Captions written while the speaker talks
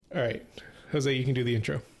All right, Jose, you can do the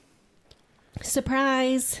intro.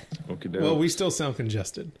 Surprise. Okay, Well, we still sound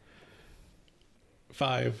congested.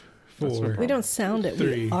 5, 4, We don't sound it.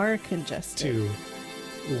 3, we are congested. 2,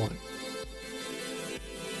 1.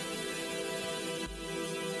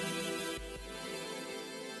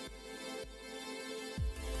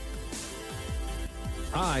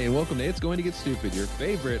 Hi, and welcome to It's Going to Get Stupid, your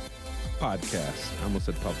favorite podcast. I almost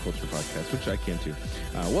said pop culture podcast, which I can too.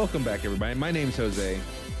 Welcome back, everybody. My name's Jose.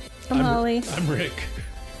 I'm Holly. I'm Rick.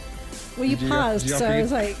 Well, you paused, so I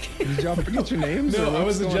was like... Did y'all forget your names? No, I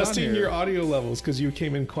was What's going on adjusting here? your audio levels because you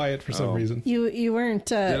came in quiet for some reason. You weren't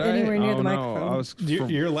Did I? anywhere near the No, microphone. I was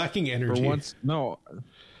You're lacking for energy. once. No,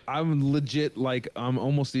 I'm legit. Like I'm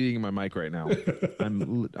almost eating my mic right now.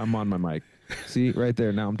 I'm on my mic. See right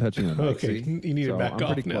there. Now I'm touching my mic. Okay, see? you need to back I'm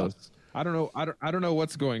off pretty now. close. I don't know. I don't know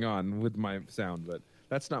what's going on with my sound, but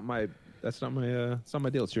that's not my. It's not my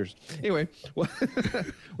deal. It's yours. Anyway, well,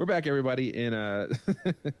 we're back, everybody.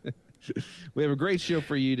 We have a great show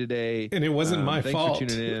for you today. And it wasn't my thanks fault for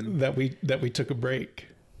tuning in. that we took a break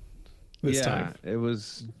this time. It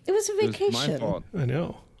was. It was a It was vacation. my fault. I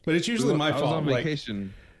know, but it's usually my I was fault. on Like,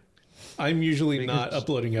 vacation. I'm usually because not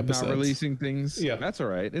uploading episodes. Not releasing things. Yeah. That's all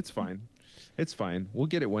right. It's fine. It's fine. We'll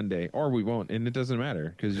get it one day, or we won't, and it doesn't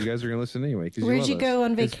matter because you guys are gonna listen anyway. Where'd you go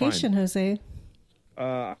on It's vacation, Jose?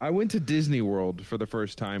 fine. I went to Disney World for the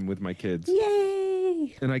first time with my kids,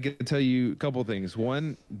 Yay! and I get to tell you a couple things.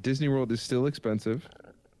 One, Disney World is still expensive,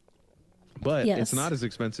 but Yes. it's not as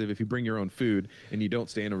expensive if you bring your own food and you don't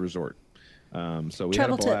stay in a resort. So we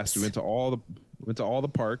Travel had a blast. tips. We went to all the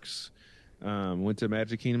parks. Went to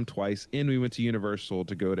Magic Kingdom twice, and we went to Universal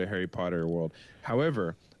to go to Harry Potter World.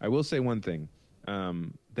 However, I will say one thing: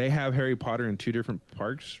 they have Harry Potter in two different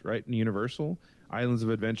parks, right? In Universal, Islands of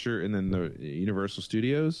Adventure, and then the Universal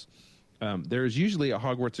Studios. There is usually a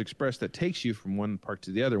Hogwarts Express that takes you from one park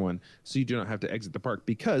to the other one, so you do not have to exit the park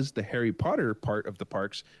because the Harry Potter part of the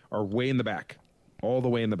parks are way in the back, all the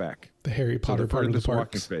way in the back. The Harry Potter part of the walking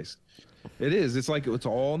parks. space. It is. It's like it's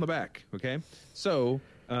all in the back. Okay, so.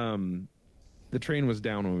 The train was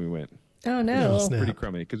down when we went. Oh no! snap. Pretty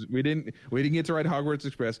crummy because we didn't get to ride Hogwarts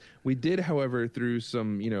Express. We did, however, through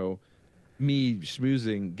some me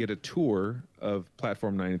schmoozing, get a tour of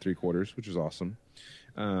Platform 9 3/4, which was awesome.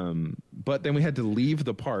 But then we had to leave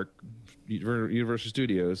the park, Universal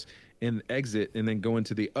Studios, and exit, and then go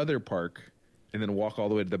into the other park, and then walk all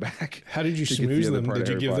the way to the back. How did you to get to the schmooze other them? part of Did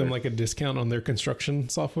you Harry give them Potter. like a discount on their construction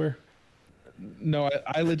software? No,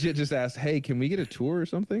 I legit just asked, hey, can we get a tour or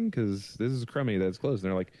something? Because this is crummy that's closed.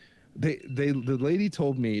 And they're like, the lady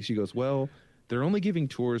told me, she goes, well, they're only giving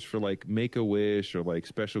tours for like Make-A-Wish or like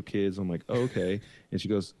special kids. I'm like, oh, okay. And she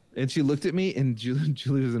goes, and she looked at me, and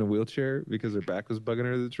Julie was in a wheelchair because her back was bugging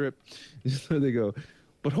her the trip. So they go,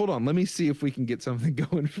 but hold on, let me see if we can get something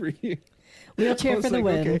going for you. Wheelchair I was for the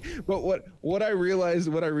win. Okay. But what I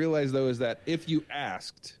realized though is that if you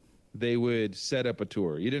asked, they would set up a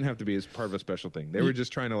tour. You didn't have to be as part of a special thing. They were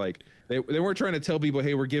just trying to they weren't trying to tell people,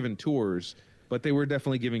 hey, we're giving tours, but they were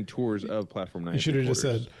definitely giving tours of Platform 9. You should have just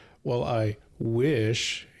said, well, I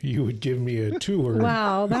wish you would give me a tour.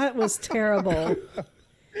 Wow, that was terrible.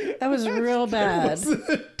 That was real bad.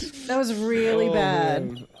 That was really bad.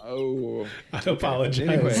 Man. Oh. I apologize.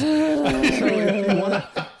 Anyway, so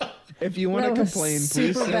if you want to That was complain, please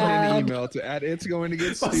super send bad. an email to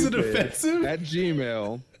 @itsgoingtogetsstupid Was it offensive?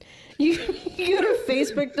 @gmail. You go to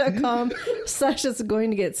facebook.com/it's going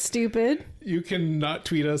to get stupid. You can not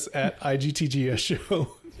tweet us at IGTGS show.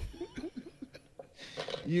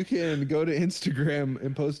 You can go to Instagram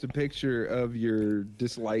and post a picture of your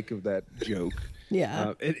dislike of that joke.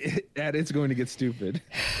 Yeah. It's going to get stupid.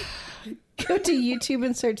 Go to YouTube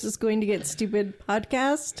and search "It's going to get stupid"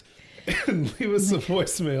 podcast. And leave us a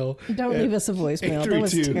voicemail. Don't leave us a voicemail. That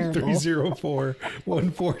was terrible.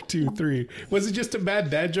 832-304-1423. Was it just a bad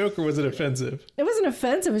dad joke or was it offensive? It wasn't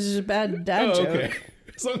offensive. It was just a bad dad joke. Okay.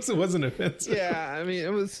 As long as it wasn't offensive. Yeah, I mean,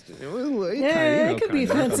 it was. Yeah, it could be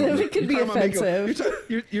offensive. It could be offensive.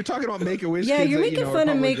 You're talking about Make-A-Wish. Yeah, kids you're that, making are fun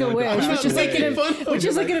of probably going to Make-A-Wish, high which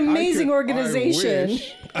is school. like an amazing I organization.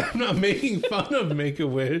 wish. I'm not making fun of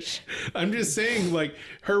Make-A-Wish. I'm just saying, like,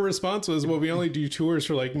 her response was, well, we only do tours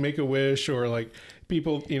for, like, Make-A-Wish or, like,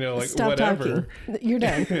 people, like, Stop whatever. talking. You're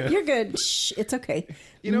done. You're good. Shh, it's okay.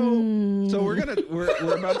 So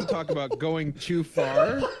we're about to talk about going too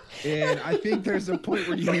far, and I think there's a point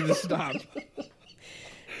where you need to stop.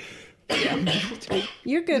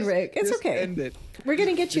 You're good, Rick. It's Just okay. End it. We're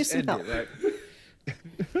gonna get you Just some end help. it,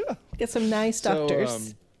 right? Get some nice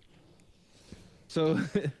doctors. So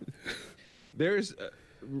there's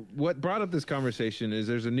what brought up this conversation is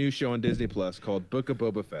there's a new show on Disney Plus called Book of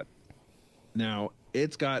Boba Fett. Now,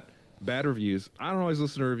 It's got bad reviews. I don't always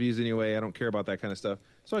listen to reviews anyway. I don't care about that kind of stuff.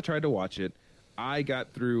 So I tried to watch it. I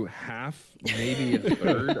got through half, maybe a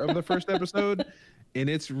third of the first episode, and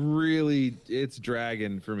it's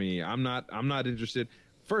dragging for me. I'm not interested.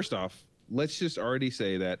 First off, let's just already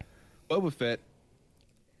say that Boba Fett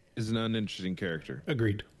is an uninteresting character.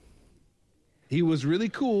 Agreed. He was really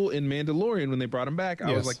cool in Mandalorian when they brought him back. I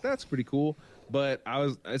Yes. was like, that's pretty cool. But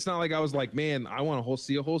it's not like I was like, man, I want to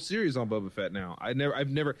see a whole series on Boba Fett now. I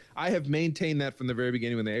have maintained that from the very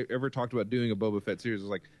beginning when they ever talked about doing a Boba Fett series. I was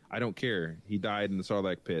like, I don't care. He died in the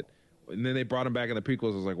Sarlacc pit. And then they brought him back in the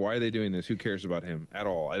prequels. I was like, why are they doing this? Who cares about him at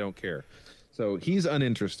all? I don't care. So he's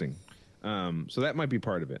uninteresting. So that might be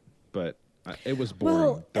part of it. But it was boring.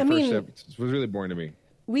 Well, The first episode was really boring to me.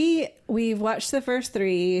 We've watched the first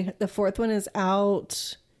 3. The 4th one is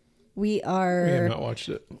out. I have not watched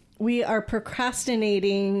it. We are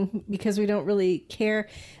procrastinating because we don't really care.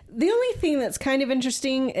 The only thing that's kind of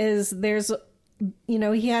interesting is there's,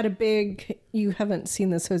 he had a big, you haven't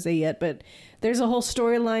seen this, Jose, yet, but there's a whole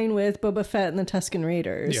storyline with Boba Fett and the Tusken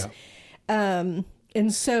Raiders. Yeah.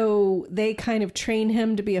 And so they kind of train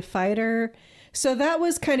him to be a fighter. So that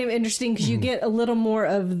was kind of interesting because you get a little more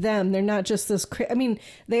of them. They're not just this,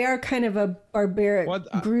 they are kind of a barbaric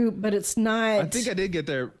group, but it's not. I think I did get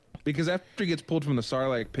there. Because after he gets pulled from the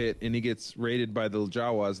Sarlacc pit and he gets raided by the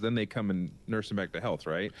Jawas, then they come and nurse him back to health,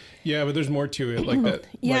 right? Yeah, but there's more to it like that.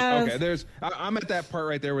 Yeah. Like, okay, I'm at that part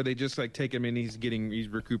right there where they just like take him and he's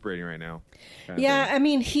recuperating right now. Yeah,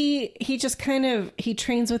 he just kind of, he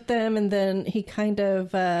trains with them and then he kind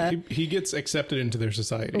of... He gets accepted into their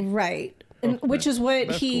society. Right. And, which is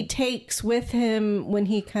what he takes with him when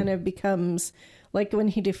he kind of becomes... Like when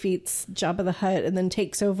he defeats Jabba the Hutt and then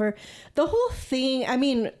takes over. The whole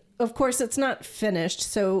thing, of course, it's not finished,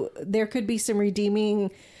 so there could be some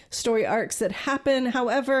redeeming story arcs that happen.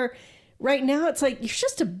 However, right now it's like you're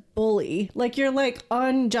just a bully. Like you're like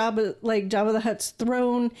on Jabba the Hutt's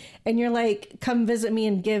throne, and you're like, come visit me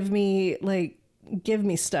and give me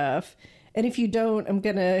stuff. And if you don't, I'm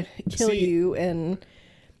gonna kill you. And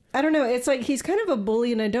I don't know. It's like he's kind of a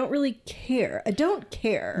bully, and I don't really care. I don't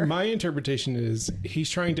care. My interpretation is he's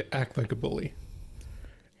trying to act like a bully.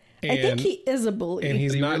 I think he is a bully. And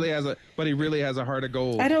he's not. But he really has a heart of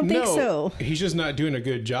gold. I don't think so. He's just not doing a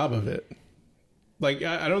good job of it. Like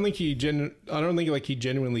I don't think he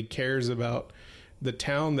genuinely cares about the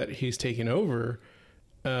town that he's taken over.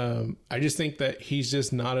 I just think that he's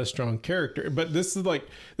just not a strong character. But this is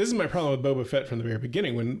my problem with Boba Fett from the very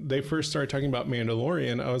beginning. When they first started talking about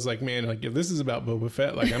Mandalorian, I was like, man, like if this is about Boba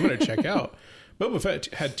Fett, like I'm gonna check out. Boba Fett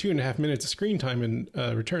had 2.5 minutes of screen time in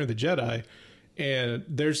Return of the Jedi, and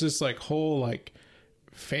there's this like whole like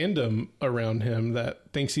fandom around him that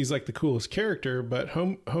thinks he's like the coolest character, but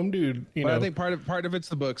home dude, I think part of it's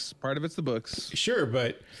the books. Part of it's the books. Sure,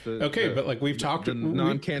 but but like we've talked the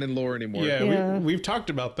non-canon lore anymore. Yeah. We've talked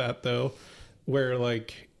about that though, where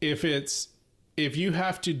like if you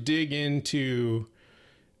have to dig into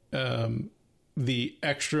the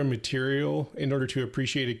extra material in order to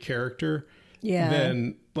appreciate a character,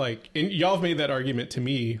 then like, and y'all have made that argument to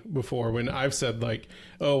me before when I've said like,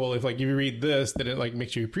 oh well, if like you read this, then it like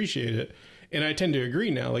makes you appreciate it. And I tend to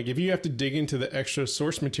agree now. Like if you have to dig into the extra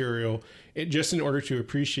source material just in order to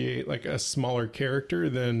appreciate like a smaller character,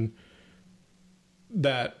 then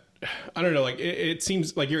that, I don't know, like it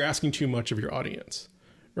seems like you're asking too much of your audience,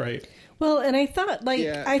 right? Well, and I thought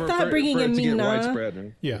bringing in Ming Na,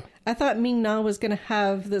 I thought Ming Na was going to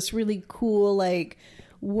have this really cool like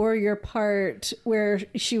warrior part where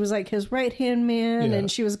she was like his right hand man,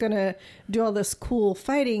 and she was going to do all this cool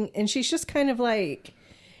fighting, and she's just kind of like,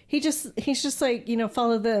 he's just like,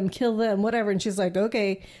 follow them, kill them, whatever, and she's like,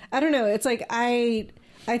 okay. I don't know. It's like I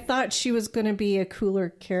thought she was going to be a cooler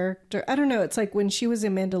character. I don't know. It's like when she was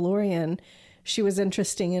in Mandalorian, she was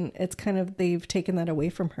interesting, and it's kind of, they've taken that away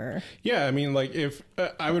from her. Yeah, I mean, like if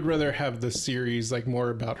I would rather have the series like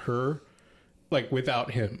more about her, like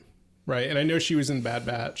without him, right? And I know she was in Bad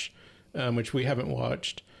Batch, which we haven't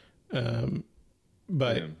watched,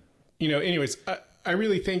 but anyways, I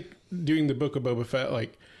really think doing the Book of Boba Fett,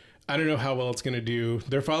 like I don't know how well it's going to do.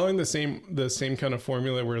 They're following the same kind of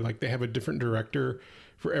formula where like they have a different director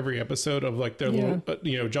for every episode of like their little,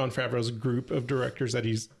 Jon Favreau's group of directors that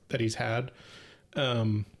he's had.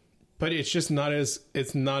 But it's just not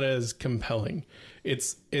as compelling.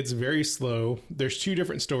 It's very slow. There's 2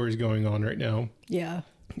 different stories going on right now. Yeah.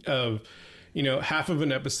 Half of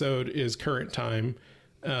an episode is current time,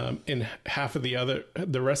 and half of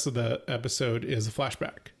the rest of the episode is a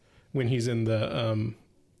flashback when he's in the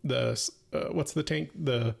what's the tank?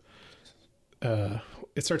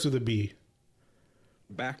 It starts with a B.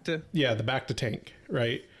 Bacta. Yeah, the Bacta tank,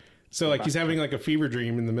 right? So like he's having like a fever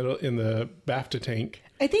dream in the middle in the BAFTA tank.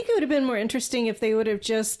 I think it would have been more interesting if they would have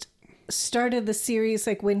just started the series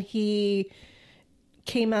like when he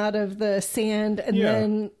came out of the sand and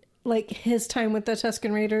then like his time with the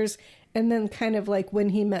Tusken Raiders and then kind of like when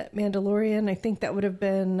he met Mandalorian. I think that would have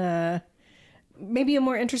been maybe a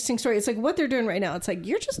more interesting story. It's like what they're doing right now. It's like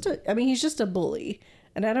he's just a bully.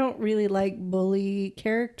 And I don't really like bully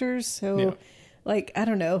characters, so like I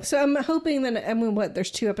don't know. So I'm hoping that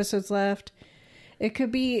there's 2 episodes left. It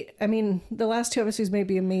could be. I mean, the last 2 episodes may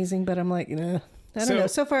be amazing, but I'm like, I don't know.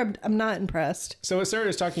 So far, I'm not impressed. So as Sarah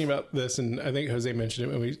was talking about this, and I think Jose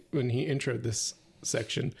mentioned it when he introed this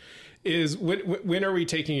section, is when are we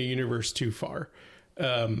taking a universe too far?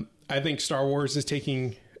 I think Star Wars is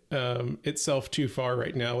taking itself too far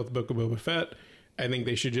right now with Book of Boba Fett. I think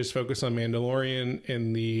they should just focus on Mandalorian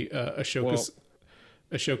and the Ahsoka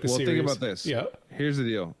series. Well, think about this. Yeah. Here's the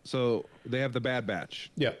deal. So they have the Bad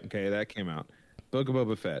Batch. Yeah. Okay, that came out. Book of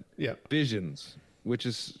Boba Fett. Yeah. Visions, which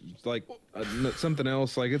is like something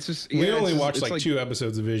else. Like it's just we only watched like 2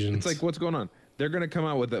 episodes of Visions. It's like what's going on? They're going to come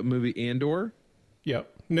out with that movie Andor. Yeah.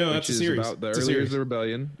 No, that's a series. About the early years of the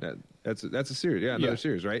rebellion. That's a series. Yeah, another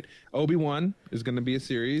series, right? Obi-Wan is going to be a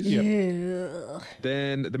series. Yeah.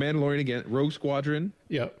 Then The Mandalorian again. Rogue Squadron.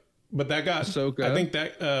 Yeah. But that got Ahsoka. I think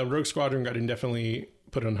that Rogue Squadron got indefinitely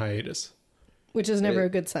put on hiatus. Which is never a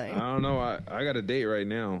good sign. I don't know. I got a date right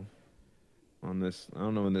now on this. I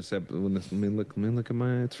don't know when this. Let me look at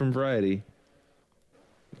my. It's from Variety.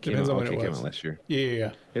 Depends on when it came was. out last year.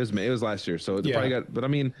 Yeah. It was last year. So it's probably got. But I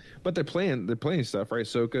mean, they're playing stuff, right?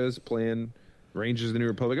 Ahsoka's playing Rangers of the New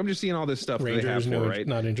Republic. I'm just seeing all this stuff Rangers, that they have right?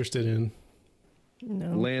 Not interested in.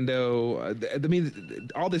 No. Lando. I mean,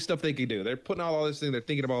 all this stuff they could do. They're putting out all this thing. They're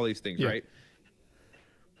thinking of all these things, right?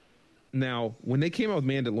 Now, when they came out with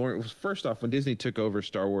Mandalorian, first off, when Disney took over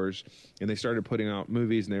Star Wars and they started putting out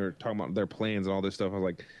movies and they were talking about their plans and all this stuff, I was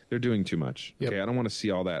like, they're doing too much. Yep. Okay, I don't want to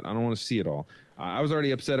see all that. I don't want to see it all. I was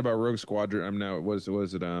already upset about Rogue Squadron. Now, was it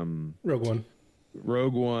Rogue One?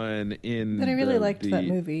 Rogue One in. But I really liked that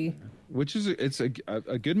movie. Which is it's a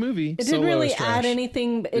good movie. It didn't Solo really is trash. add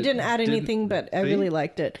anything. It didn't add anything, but I really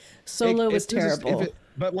liked it. Solo was terrible.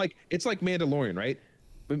 But like it's like Mandalorian, right?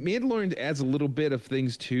 But Mandalorian adds a little bit of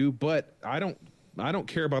things too. But I don't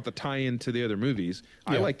care about the tie-in to the other movies.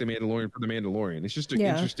 I like the Mandalorian for the Mandalorian. It's just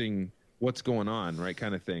interesting what's going on, right?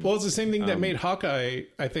 Kind of thing. Well, it's the same thing that made Hawkeye,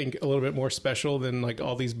 I think, a little bit more special than like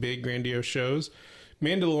all these big grandiose shows.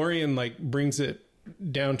 Mandalorian like brings it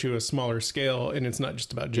down to a smaller scale, and it's not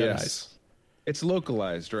just about Jedis. Yes. It's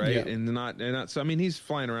localized, right? Yeah. And not so. I mean, he's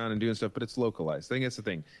flying around and doing stuff, but it's localized. I think that's the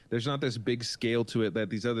thing. There's not this big scale to it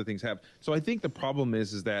that these other things have. So I think the problem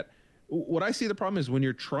is that what I see the problem is when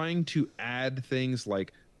you're trying to add things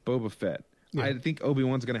like Boba Fett. Yeah. I think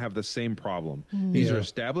Obi-Wan's going to have the same problem. These are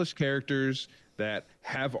established characters that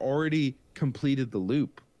have already completed the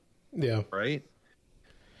loop. Yeah. Right.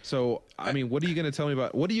 So I mean, what are you going to tell me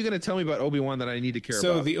about Obi-Wan that I need to care about?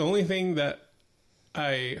 So the only thing that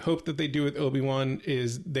I hope that they do with Obi-Wan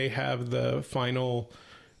is they have the final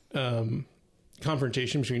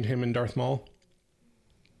confrontation between him and Darth Maul.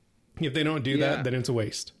 If they don't do that, then it's a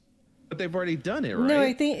waste. But they've already done it, right? No,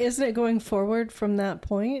 I think isn't it going forward from that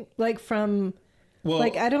point? Like from,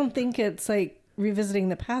 I don't think it's like revisiting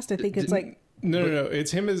the past. I think it's like no.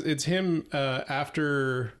 It's him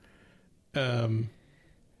after.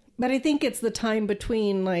 But I think it's the time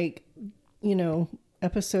between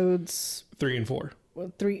episodes 3 and 4.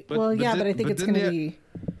 Well, 3. But I think it's going to be.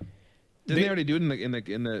 Didn't they already do it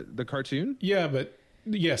in the cartoon? Yeah, but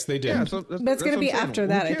yes, they did. Yeah, but it's going to be after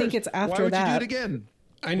that. I think it's after that. Why would you do it again?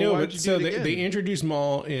 I know, but so they introduced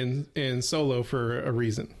Maul in Solo for a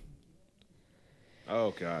reason.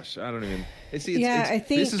 Oh gosh, I don't even. I think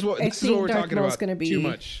this is what we're talking about. Going to be too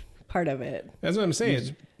much part of it. That's what I'm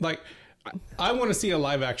saying. Like, I want to see a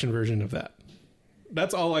live action version of that.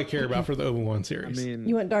 That's all I care about for the Obi-Wan series. I mean,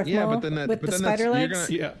 you want Darth Maul with the spider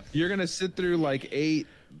legs? You're gonna sit through like 8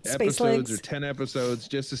 Space episodes legs. or 10 episodes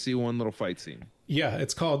just to see one little fight scene. Yeah,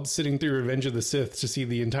 it's called sitting through Revenge of the Sith to see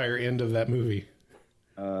the entire end of that movie.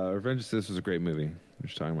 Revenge of the Sith was a great movie. What are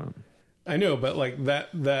you talking about? I know, but like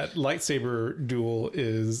that lightsaber duel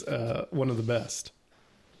is one of the best.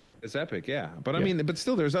 It's epic, yeah. But I mean, but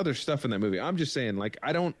still, there's other stuff in that movie. I'm just saying, like,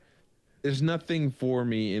 there's nothing for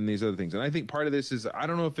me in these other things. And I think part of this is, I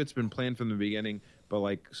don't know if it's been planned from the beginning, but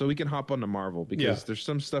like, so we can hop onto Marvel because there's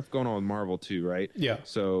some stuff going on with Marvel too, right? Yeah.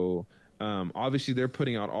 So obviously they're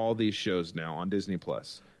putting out all these shows now on Disney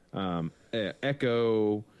Plus.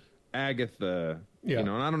 Echo, Agatha, and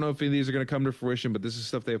I don't know if any of these are going to come to fruition, but this is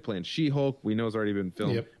stuff they have planned. She-Hulk, we know has already been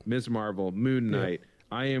filmed. Ms. Marvel, Moon Knight,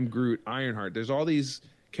 I Am Groot, Ironheart. There's all these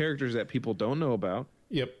characters that people don't know about.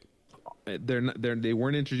 Yep. They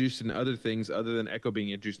weren't introduced in other things other than Echo being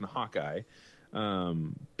introduced in Hawkeye,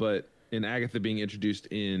 but in Agatha being introduced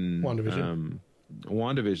in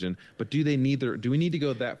WandaVision. But do we need to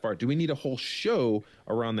go that far? Do we need a whole show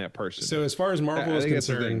around that person? So as far as Marvel is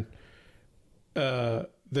concerned,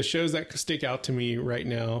 the shows that stick out to me right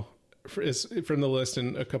now is from the list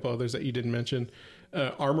and a couple others that you didn't mention.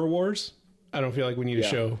 Armor Wars. I don't feel like we need a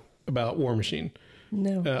show about War Machine.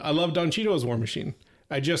 No. I love Don Cheadle as War Machine.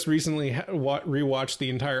 I just recently rewatched the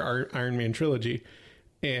entire Iron Man trilogy,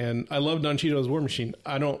 and I love Don Cheadle as War Machine.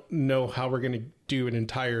 I don't know how we're going to do an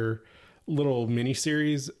entire little mini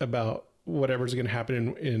series about whatever's going to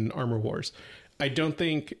happen in Armor Wars. I don't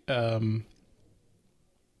think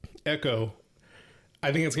Echo.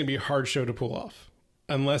 I think it's going to be a hard show to pull off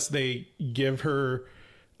unless they give her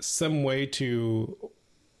some way to.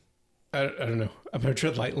 I don't know. I'm going to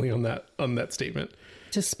tread lightly on that statement.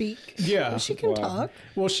 To speak. Yeah. Well, she can talk.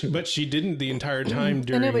 Well, but she didn't the entire time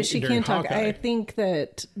during. I know, but she can talk. Hawkeye. I think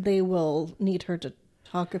that they will need her to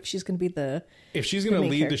talk if she's going to be if she's going to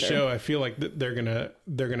lead character. the show. I feel like they're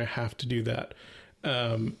gonna have to do that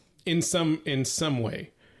in some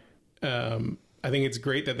way. I think it's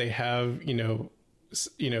great that they have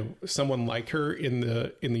someone like her in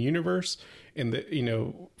the universe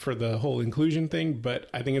for the whole inclusion thing. But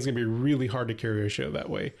I think it's going to be really hard to carry a show that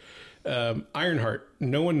way. Ironheart.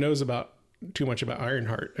 No one knows too much about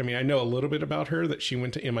Ironheart. I mean, I know a little bit about her, that she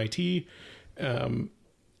went to MIT,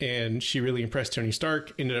 and she really impressed Tony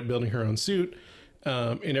Stark, ended up building her own suit,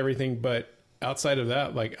 and everything. But outside of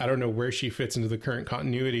that, I don't know where she fits into the current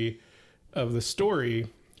continuity of the story.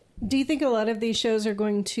 Do you think a lot of these shows are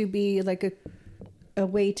going to be like a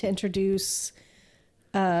way to introduce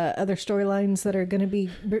other storylines that are going to be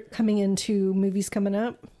coming into movies coming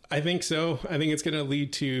up? I think so. I think it's going to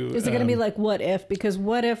lead to... Is it going to be like What If? Because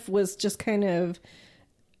What If was just kind of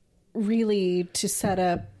really to set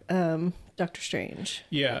up Doctor Strange.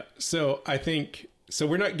 Yeah. So I think... So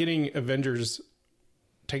we're not getting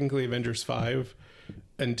technically Avengers 5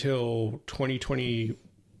 until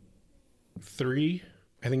 2023,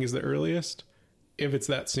 I think is the earliest. If it's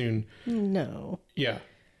that soon. No. Yeah.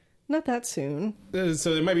 Not that soon.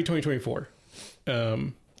 So it might be 2024.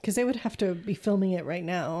 Because they would have to be filming it right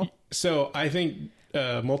now. So I think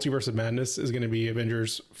Multiverse of Madness is going to be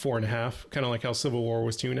Avengers 4.5, kind of like how Civil War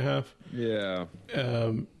was 2.5. Yeah.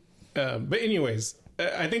 But anyways,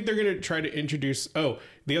 I think they're going to try to introduce... Oh,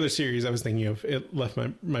 the other series I was thinking of, it left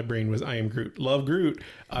my brain, was I Am Groot. Love Groot.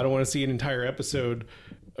 I don't want to see an entire episode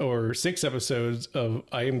or 6 episodes of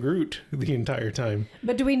I Am Groot the entire time.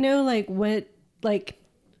 But do we know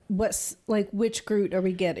which Groot are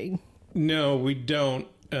we getting? No, we don't.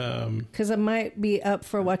 Because I might be up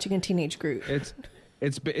for watching a teenage Groot.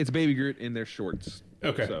 It's Baby Groot in their shorts.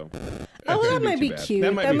 Okay. So, that might be cute.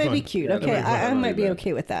 That might be cute. Yeah, okay, I might be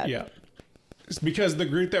okay with that. Yeah. It's because the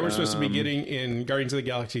Groot that we're supposed to be getting in Guardians of the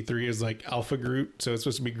Galaxy 3 is like Alpha Groot, so it's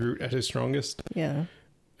supposed to be Groot at his strongest. Yeah.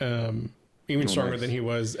 Even stronger than he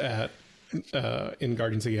was at in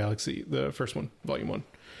Guardians of the Galaxy, the first one, Volume 1.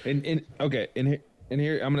 And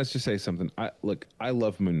here I'm gonna just say something. I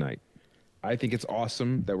love Moon Knight. I think it's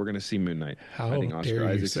awesome that we're going to see Moon Knight. How I think Oscar dare you,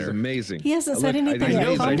 Isaac sir. is amazing. He hasn't said anything I yet.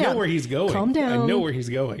 know, Calm I know down. where he's going. Calm down. I know where he's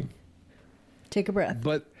going. Take a breath.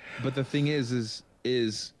 But the thing is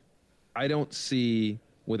I don't see,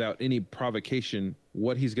 without any provocation,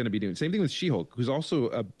 what he's going to be doing. Same thing with She-Hulk, who's also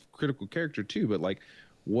a critical character too. But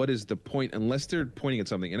what is the point? Unless they're pointing at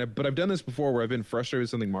something. But I've done this before, where I've been frustrated with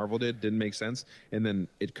something Marvel didn't make sense, and then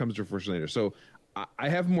it comes to fruition later. So I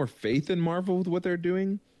have more faith in Marvel with what they're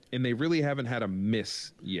doing. And they really haven't had a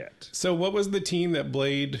miss yet. So what was the team that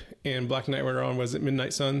Blade and Black Knight were on? Was it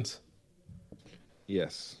Midnight Suns?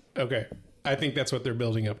 Yes. Okay. I think that's what they're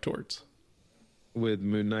building up towards. With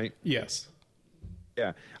Moon Knight? Yes.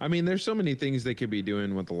 Yeah. I mean, there's so many things they could be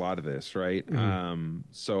doing with a lot of this, right? Mm-hmm.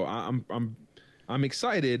 So I'm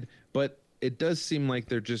excited, but it does seem like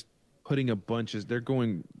they're just putting they're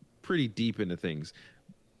going pretty deep into things.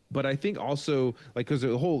 But I think also, because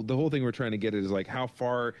the whole thing we're trying to get is how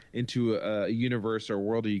far into a universe or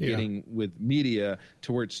world are you getting with media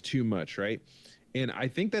to where it's too much, right? And I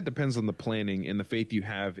think that depends on the planning and the faith you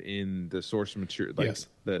have in the source material,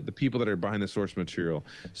 the people that are behind the source material.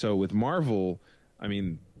 So with Marvel, I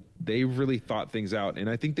mean, they really thought things out, and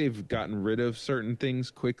I think they've gotten rid of certain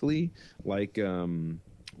things quickly, like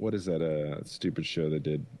what is that stupid show that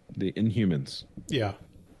did the Inhumans? Yeah.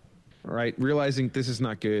 Right, realizing this is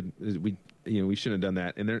not good. We shouldn't have done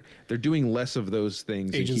that, and they're doing less of those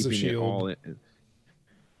things. Agents and of keeping S.H.I.E.L.D. It all in.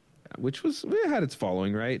 which was it had its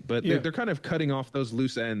following, right? But Yeah. they're kind of cutting off those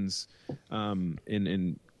loose ends,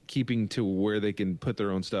 in keeping to where they can put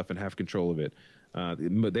their own stuff and have control of it.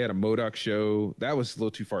 They had a MODOK show that was a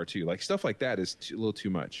little too far too. Like stuff like that is a little too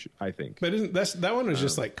much, I think. But that one was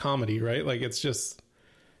just like comedy, right? Like it's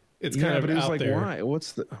kind of but it was out like, there. why?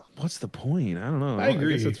 What's the point? I don't know. I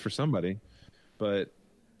agree. guess it's for somebody, but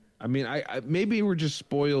I mean, I maybe we're just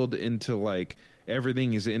spoiled into like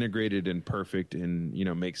everything is integrated and perfect and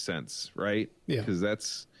makes sense, right? Yeah. Because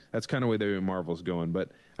that's kind of where the way Marvel's going. But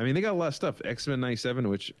I mean, they got a lot of stuff. X-Men 97,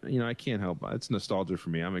 which I can't help. It's nostalgia for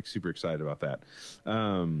me. I'm super excited about that.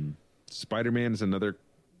 Spider-Man is another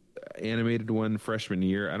animated one, freshman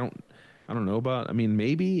year. I don't know about. I mean,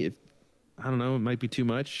 maybe if. I don't know. It might be too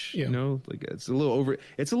much. Yeah. Like it's a little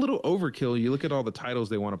overkill. You look at all the titles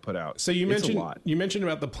they want to put out. So you It's a lot. mentioned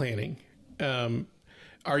about the planning.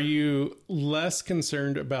 Are you less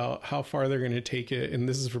concerned about how far they're going to take it? And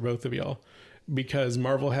this is for both of y'all, because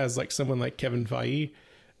Marvel has like someone like Kevin Feige,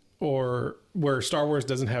 or where Star Wars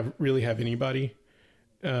doesn't really have anybody.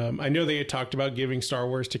 I know they had talked about giving Star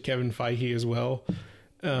Wars to Kevin Feige as well.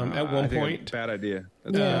 At one point, bad idea.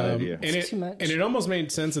 That's a bad idea. And It's too much. and it almost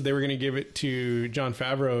made sense that they were going to give it to Jon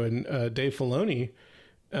Favreau and Dave Filoni.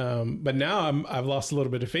 But now I've lost a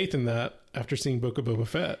little bit of faith in that after seeing Book of Boba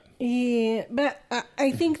Fett. Yeah, but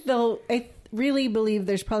I think I really believe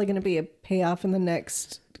there's probably going to be a payoff in the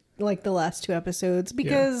next, like the last 2 episodes,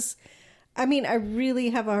 because I mean, I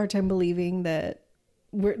really have a hard time believing that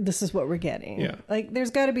this is what we're getting. Yeah. Like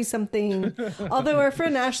there's got to be something. Although our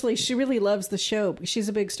friend Ashley, she really loves the show. She's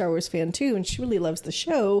a big Star Wars fan too, and she really loves the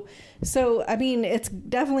show. So I mean, it's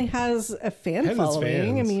definitely has a fan Has its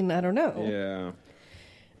following. I fans. mean, I don't know. Yeah.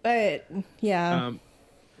 But yeah.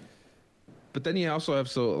 But then you also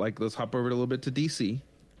have let's hop over a little bit to DC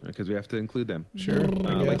because we have to include them. Sure.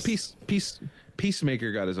 I Like guess.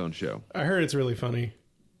 Peacemaker got his own show. I heard it's really funny.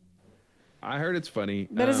 I heard it's funny.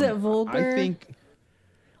 But is it vulgar? I think.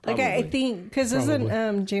 Like I probably. think because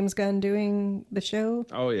isn't James Gunn doing the show?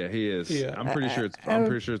 Oh yeah, he is. Yeah. I'm pretty sure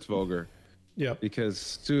it's vulgar Yep. because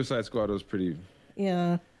Suicide Squad was pretty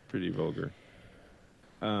Yeah. vulgar.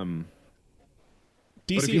 But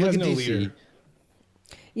if DC you look has at no DC, leader.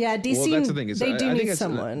 Yeah, DC. well, that's the thing. They do I think need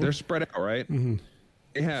someone. They're spread out, right? Mm-hmm.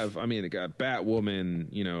 They have. I mean, they got Batwoman.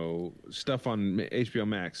 Stuff on HBO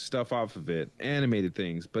Max, stuff off of it, animated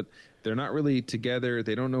things, but they're not really together.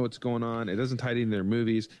 They don't know what's going on. It doesn't tie into their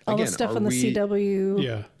movies. All Again, the stuff are on the we- CW.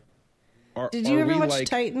 Yeah. Did you are ever we, watch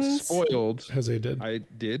Titans? Spoiled. Jose did. I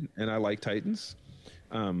did, and I like Titans.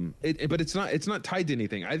 But it's not tied to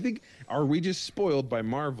anything. I think, are we just spoiled by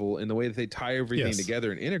Marvel in the way that they tie everything Yes.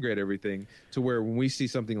 together and integrate everything to where when we see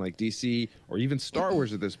something like DC or even Star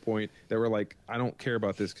Wars at this point, that we're like, I don't care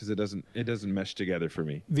about this because it doesn't mesh together for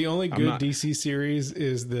me. The only good not- DC series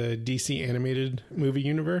is the DC animated movie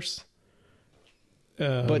universe.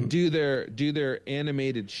 But do their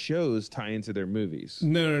animated shows tie into their movies?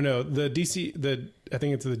 No. The I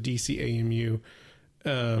think it's the DC AMU.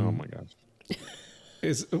 Oh my gosh.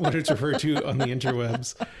 Is what it's referred to on the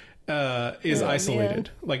interwebs. Is isolated.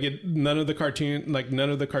 None of the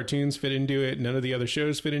cartoons fit into it. None of the other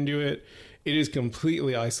shows fit into it. It is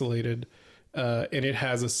completely isolated, and it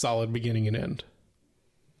has a solid beginning and end.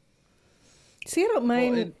 See, I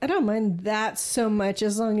don't mind that so much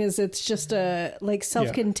as long as it's just a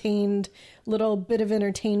self-contained little bit of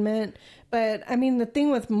entertainment. But I mean, the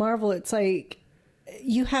thing with Marvel, it's like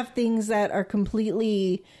you have things that are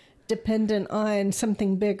completely dependent on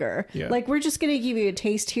something bigger. Yeah. Like we're just going to give you a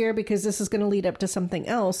taste here because this is going to lead up to something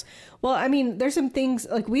else. Well, I mean, there's some things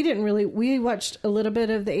like we watched a little bit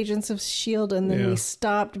of the Agents of S.H.I.E.L.D. and then we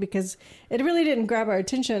stopped because it really didn't grab our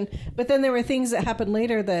attention. But then there were things that happened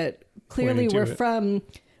later that clearly were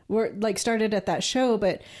started at that show.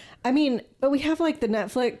 But I mean, we have like the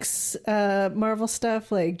Netflix Marvel stuff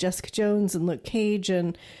like Jessica Jones and Luke Cage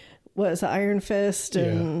and Iron Fist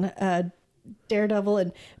and Daredevil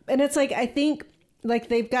and it's like I think like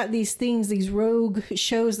they've got these rogue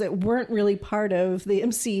shows that weren't really part of the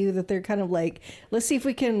MCU that they're kind of like, let's see if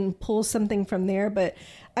we can pull something from there. But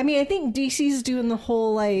I mean, I think DC's doing the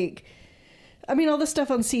whole all the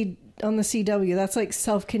stuff on the CW, that's like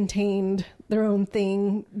self-contained, their own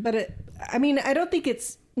thing. But I don't think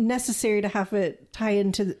it's necessary to have it tie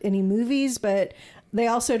into any movies, but they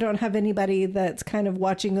also don't have anybody that's kind of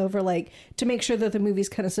watching over, to make sure that the movies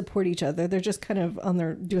kind of support each other. They're just kind of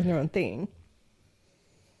doing their own thing.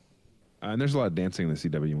 And there's a lot of dancing in the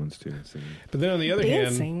CW ones too. So. But then on the other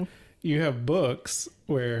Dancing. hand, you have books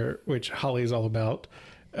which Holly's all about,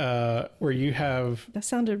 where you have. That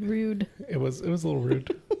sounded rude. It was a little rude.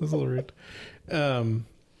 It was a little rude.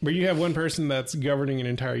 But you have one person that's governing an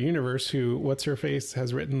entire universe who, what's her face,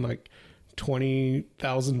 has written like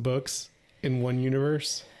 20,000 books in one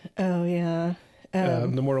universe. Oh, yeah. The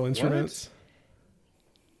Mortal Instruments.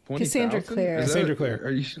 Cassandra Clare. Cassandra Clare.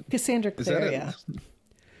 Are you? Cassandra Clare, yeah.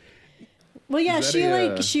 Well, Is yeah,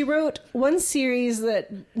 that she wrote one series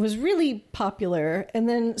that was really popular, and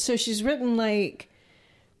then so she's got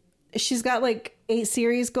like 8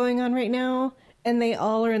 series going on right now, and they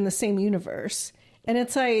all are in the same universe. And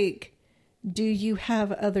it's like, do you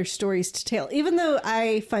have other stories to tell? Even though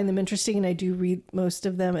I find them interesting and I do read most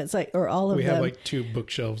of them, it's like, or all of them. We have like 2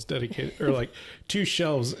 bookshelves dedicated, or like 2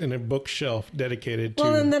 shelves in a bookshelf dedicated to.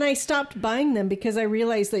 Well, and then I stopped buying them because I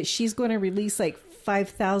realized that she's going to release like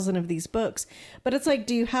 5,000 of these books. But it's like,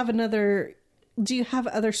 do you have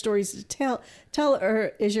other stories to tell,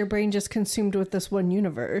 or is your brain just consumed with this one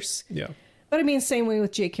universe? Yeah. But I mean, same way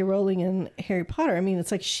with J.K. Rowling and Harry Potter. I mean,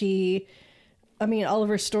 it's like all of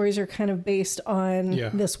her stories are kind of based on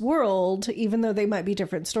this world, even though they might be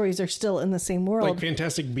different stories, they're still in the same world. Like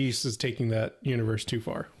Fantastic Beasts is taking that universe too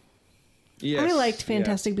far. Yes, I liked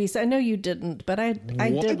Fantastic Beasts. I know you didn't, but I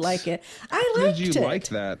did like it. I How liked did it. you like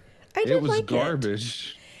that? I did It was like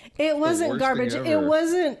garbage. It wasn't worst garbage. thing It ever.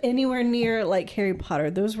 wasn't anywhere near like Harry Potter.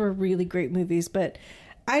 Those were really great movies, but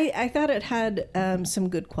I thought it had some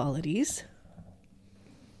good qualities.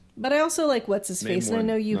 But I also like what's his face, and I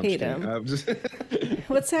know you hate him.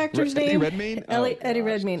 What's the actor's Eddie name? Redmayne? Eddie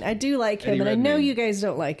Redmayne. I do like him, Eddie and I know Redmayne. you guys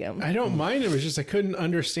don't like him. I don't mind. It was just I couldn't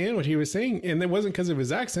understand what he was saying, and it wasn't because of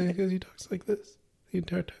his accent, because he talks like this the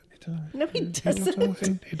entire time. No, he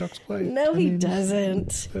doesn't. He talks quiet. No, he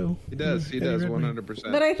doesn't. So, He does. He does.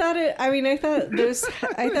 100%. But I thought I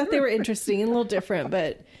thought they were interesting and a little different,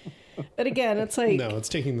 but again, it's like no, it's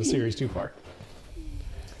taking the series too far.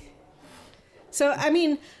 So, I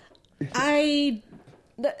mean,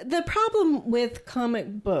 the problem with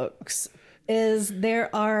comic books is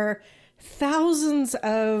there are thousands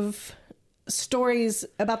of stories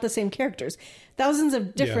about the same characters, thousands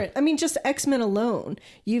of different, I mean, just X-Men alone.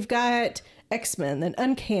 You've got X-Men, then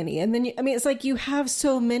Uncanny, and then, it's like you have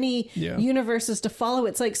so many universes to follow.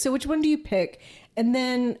 It's like, so which one do you pick? And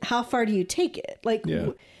then how far do you take it? Like,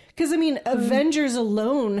 because, Avengers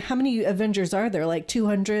alone, how many Avengers are there? Like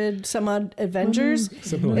 200 some odd Avengers?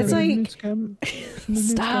 It's like,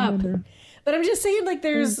 stop. But I'm just saying, like,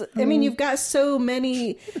 there's, you've got so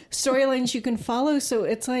many storylines you can follow. So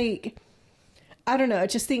it's like, I don't know.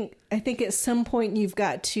 I think at some point you've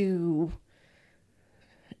got to,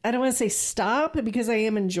 I don't want to say stop because I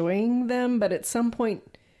am enjoying them, but at some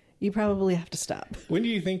point you probably have to stop. When do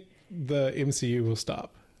you think the MCU will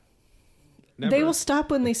stop? Never. They will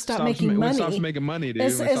stop when they stop making money. Stops making money, dude.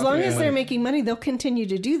 As long as they're making money, they'll continue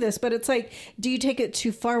to do this. But it's like, do you take it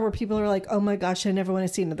too far where people are like, oh my gosh, I never want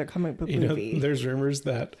to see another comic book movie? There's rumors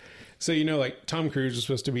that, so like Tom Cruise was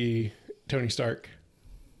supposed to be Tony Stark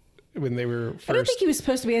when they were first. I don't think he was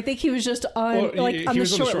supposed to be. I think he was just on on the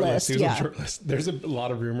short list. He was on the short list. There's a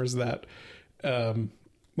lot of rumors that when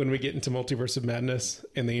we get into Multiverse of Madness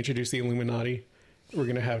and they introduce the Illuminati, we're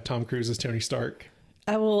going to have Tom Cruise as Tony Stark.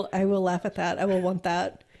 I will laugh at that. I will want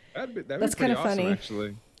that. That's kind of awesome, funny.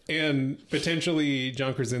 actually. And potentially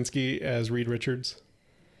John Krasinski as Reed Richards.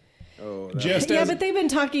 Oh, But they've been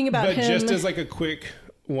talking about him. Just as like a quick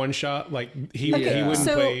one shot, like he wouldn't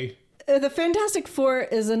play. The Fantastic Four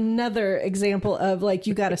is another example of like,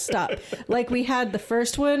 you got to stop. Like we had the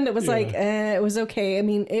first one that was like, it was okay.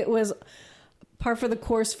 It was par for the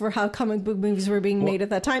course for how comic book movies were being made at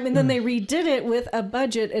that time. And then they redid it with a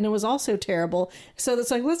budget and it was also terrible. So it's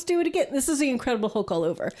like, let's do it again. This is the Incredible Hulk all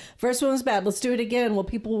over. First one was bad. Let's do it again. Well,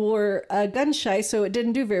 people were gun shy, so it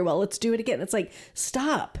didn't do very well. Let's do it again. It's like,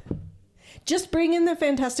 stop. Just bring in the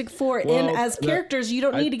Fantastic Four in as characters. You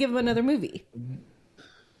don't need to give them another movie.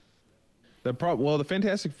 The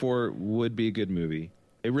Fantastic Four would be a good movie.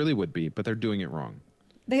 It really would be, but they're doing it wrong.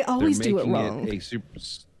 They always do it wrong.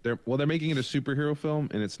 They're making it a superhero film,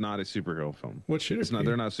 and it's not a superhero film. What should it It's not. be?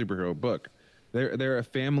 They're not a superhero book. They're a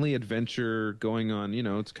family adventure going on.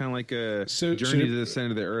 It's kind of like a journey to the center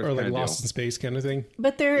of the earth, or like kind of Lost deal. in Space kind of thing.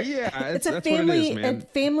 But they're it's a that's family, what it is, man. a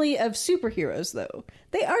family of superheroes, though.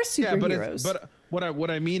 They are superheroes. But what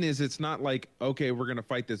I mean is, it's not like, okay, we're gonna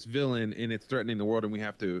fight this villain and it's threatening the world, and we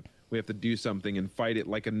have to do something and fight it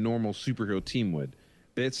like a normal superhero team would.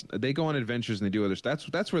 They go on adventures and they do other stuff.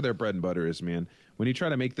 That's where their bread and butter is, man. When you try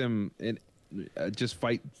to make them just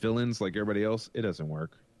fight villains like everybody else, it doesn't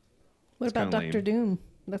work. What about Doctor Doom?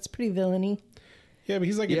 That's pretty villainy. Yeah, but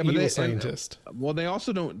he's like an evil scientist. Well, they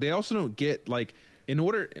also don't get like, in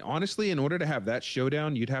order to have that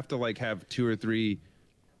showdown, you'd have to like have 2 or 3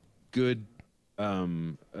 good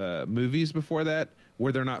movies before that,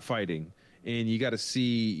 where they're not fighting, and you got to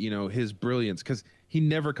see, you know, his brilliance, because he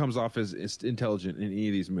never comes off as intelligent in any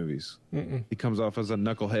of these movies. He comes off as a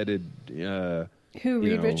knuckleheaded. Who,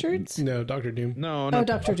 Reed Richards? No, Dr. Doom. No,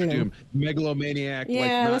 Dr. Doom. Megalomaniac.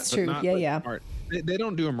 Yeah, that's true. Yeah. Smart. They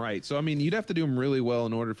don't do him right. So, I mean, you'd have to do him really well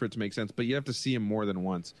in order for it to make sense, but you have to see him more than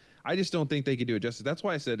once. I just don't think they could do it justice. That's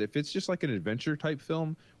why I said if it's just like an adventure type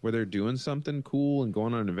film where they're doing something cool and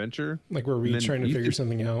going on an adventure. Like where Reed's trying to figure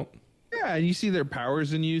something out. Yeah, and you see their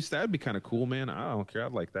powers in use. That would be kind of cool, man. I don't care.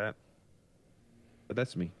 I'd like that. But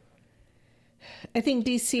that's me. I think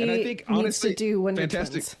DC needs to do Wonder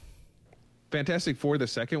Twins. Fantastic Four, the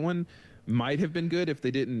second one, might have been good if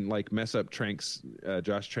they didn't like mess up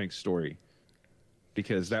Josh Trank's story,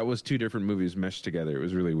 because that was two different movies meshed together. It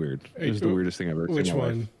was really weird. It was the weirdest thing I've ever seen. Which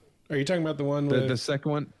one? Are you talking about the one with the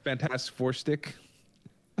second one, Fantastic Four stick?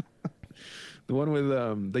 The one with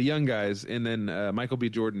the young guys, and then Michael B.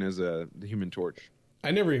 Jordan as the Human Torch.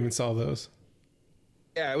 I never even saw those.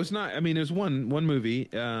 Yeah, it was not. I mean, it was one movie.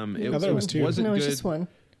 It was two. Wasn't no, good. it's just one.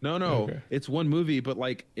 No, Okay. It's one movie, but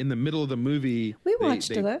like in the middle of the movie, we watched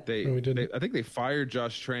that. I think they fired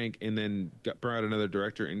Josh Trank and then brought out another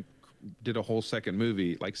director and did a whole second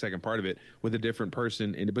movie, like second part of it, with a different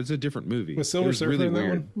person, but it's a different movie. Was Silver Surfer really in that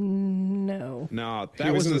weird. One? No. No,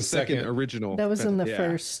 that was in the second original. That was in the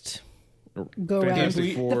first go around.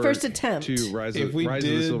 The first attempt to Rise of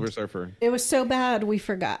the Silver Surfer. It was so bad we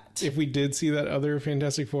forgot. If we did see that other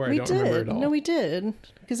Fantastic Four, I don't remember at all. No, we did,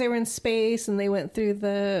 because they were in space and they went through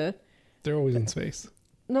the. They're always in space.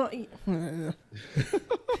 No.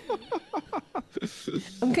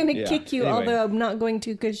 I'm going to kick you, although I'm not going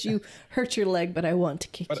to because you hurt your leg, but I want to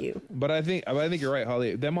kick you. But I think you're right,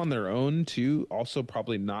 Holly. Them on their own too, also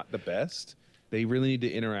probably not the best. They really need to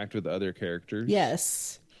interact with other characters.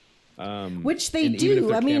 Yes. Which they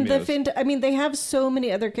do. I mean, they have so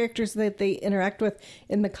many other characters that they interact with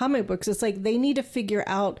in the comic books. It's like they need to figure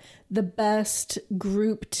out the best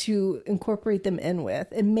group to incorporate them in with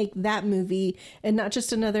and make that movie, and not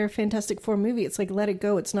just another Fantastic Four movie. It's like, let it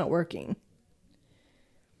go. It's not working.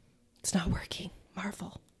 It's not working,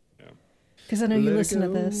 Marvel. Because I know you listen to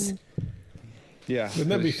this. Yeah, wouldn't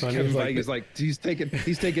that be funny? He's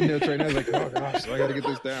taking notes right now. He's like, oh gosh, so I got to get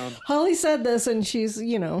this down. Holly said this, and she knows.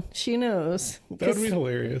 That would be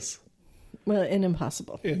hilarious. Well, and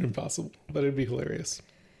impossible, but it'd be hilarious.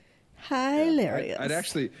 Hilarious. I'd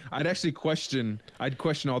actually question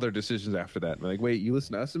all their decisions after that. Like, wait, you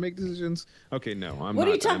listen to us to make decisions? Okay, no, I'm. What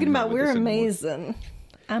are you talking about? We're amazing.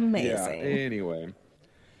 Amazing. Yeah. Anyway.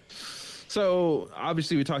 So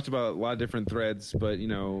obviously we talked about a lot of different threads, but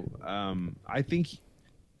I think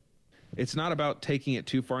it's not about taking it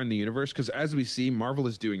too far in the universe, because as we see, Marvel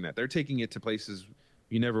is doing that. They're taking it to places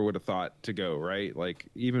you never would have thought to go, right? Like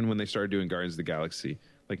even when they started doing Guardians of the Galaxy,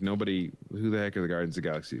 like who the heck are the Guardians of the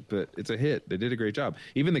Galaxy? But it's a hit. They did a great job.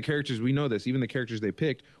 Even the characters, we know this, even the characters they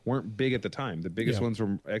picked weren't big at the time. The biggest ones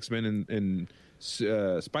were X-Men and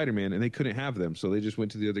Spider-Man, and they couldn't have them. So they just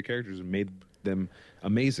went to the other characters and made them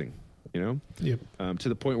amazing. Yep. To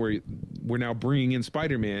the point where we're now bringing in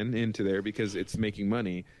Spider-Man into there because it's making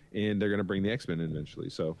money, and they're going to bring the X-Men in eventually.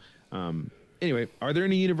 So, anyway, are there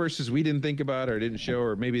any universes we didn't think about or didn't show,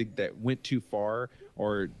 or maybe that went too far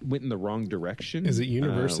or went in the wrong direction? Is it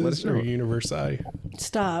universes or universi?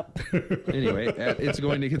 Stop. Anyway, it's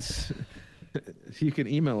going to get. You can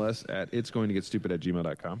email us at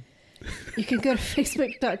itsgoingtogetstupid@gmail.com. You can go to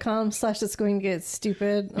facebook.com/it's going to get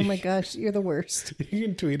stupid. Oh my gosh, you're the worst. You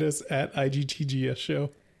can tweet us at IGTGS show.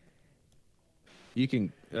 You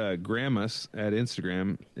can gram us at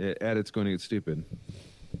Instagram at it's going to get stupid.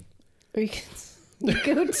 Or you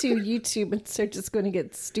can go to YouTube and search It's Going to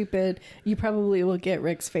Get Stupid. You probably will get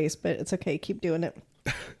Rick's face, but it's okay. Keep doing it.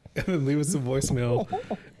 And then leave us a voicemail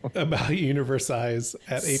about Universize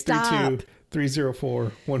at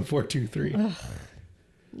 832-304-1423.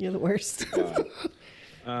 You're the worst.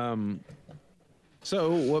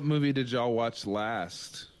 So, what movie did y'all watch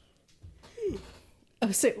last?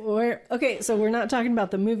 Oh, so we're not talking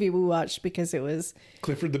about the movie we watched because it was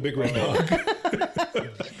Clifford the Big Red Dog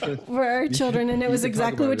for our children, and it was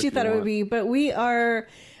exactly what you thought it would be. But we are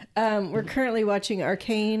we're currently watching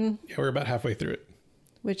Arcane. Yeah, we're about halfway through it.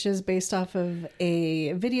 Which is based off of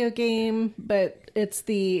a video game, but it's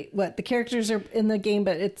the characters are in the game,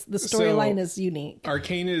 but it's the storyline is unique.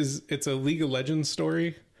 Arcane it's a League of Legends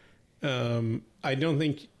story. I don't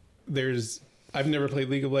think I've never played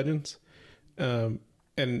League of Legends. And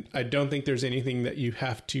I don't think there's anything that you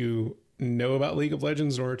have to know about League of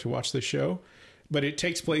Legends in order to watch the show, but it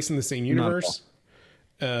takes place in the same universe.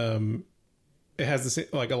 It has the same,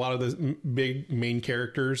 like a lot of the big main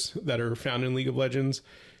characters that are found in League of Legends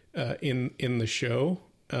in the show.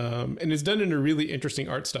 And it's done in a really interesting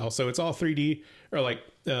art style. So it's all 3D or like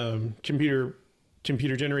computer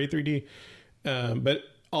generated 3D. But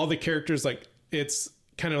all the characters, like it's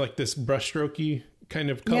kind of like this brushstrokey kind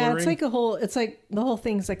of coloring. Yeah, it's like the whole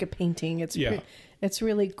thing's like a painting. It's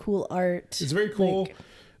really cool art. It's very cool.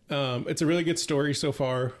 Like, it's a really good story so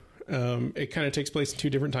far. It kind of takes place in 2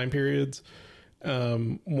 different time periods.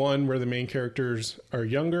 One where the main characters are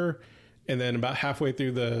younger, and then about halfway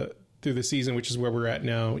through the season, which is where we're at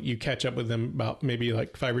now, you catch up with them about maybe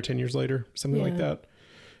like 5 or 10 years later, something like that.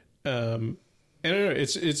 And I don't know,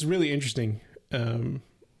 it's really interesting.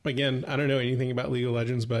 Again, I don't know anything about League of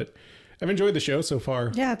Legends, but I've enjoyed the show so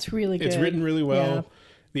far. Yeah, it's really good. It's written really well. Yeah.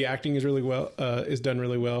 The acting is really well, is done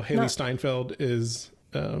really well. Haley Steinfeld is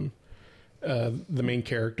the main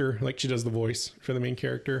character. Like she does the voice for the main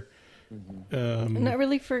character. Not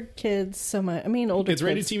really for kids so much. I mean, older it's kids.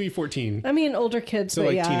 rated TV 14. I mean, older kids, So, but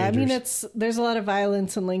like, yeah. I mean, teenagers. there's a lot of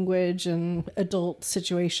violence and language and adult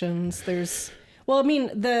situations. Well, I mean,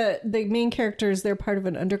 the main characters, they're part of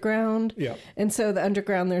an underground. Yeah. And so the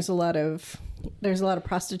underground, there's a lot of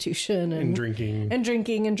prostitution And drinking.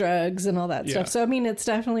 and drugs and all that Yeah. stuff. So, I mean, it's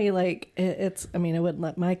definitely like, I mean, I wouldn't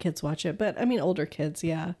let my kids watch it, but I mean, older kids,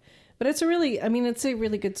 yeah. But it's a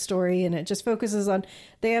really good story, and it just focuses on,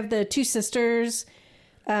 they have the 2 sisters.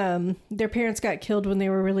 Their parents got killed when they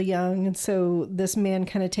were really young, and so this man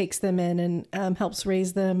kind of takes them in and helps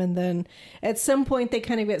raise them, and then at some point they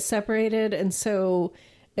kind of get separated, and so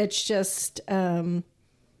it's just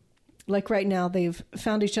like right now they've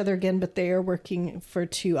found each other again, but they are working for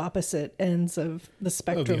 2 opposite ends of the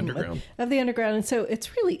spectrum of the underground. And so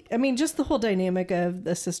it's really, I mean, just the whole dynamic of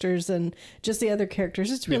the sisters and just the other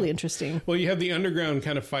characters, it's really interesting. Well, you have the underground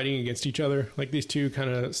kind of fighting against each other, like these 2 kind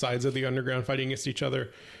of sides of the underground fighting against each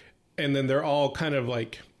other. And then they're all kind of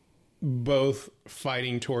like both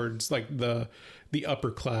fighting towards like the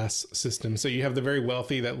upper class system. So you have the very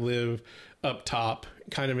wealthy that live up top,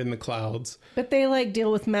 kind of in the clouds. But they like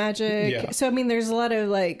deal with magic. Yeah. So I mean, there's a lot of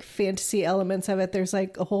like fantasy elements of it. There's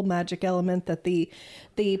like a whole magic element that the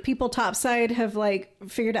people topside have like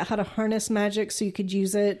figured out how to harness magic so you could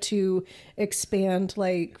use it to expand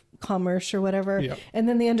like commerce or whatever. Yeah. And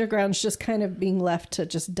then the underground's just kind of being left to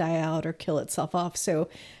just die out or kill itself off. So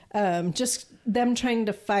just them trying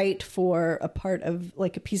to fight for a part of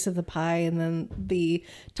like a piece of the pie, and then the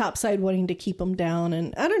top side wanting to keep them down.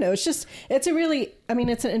 And I don't know, it's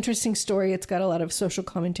an interesting story. It's got a lot of social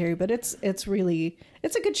commentary, but it's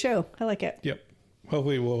a good show. I like it. Yep.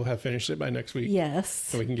 Hopefully we'll have finished it by next week. Yes.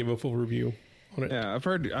 So we can give a full review on it. Yeah, I've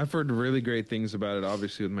heard really great things about it,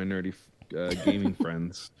 obviously with my nerdy gaming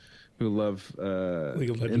friends who love League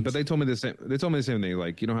of Legends. but they told me the same thing.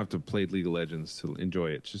 Like, you don't have to play League of Legends to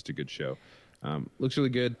enjoy it. It's just a good show. Looks really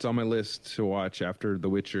good. It's on my list to watch after The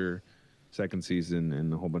Witcher 2nd season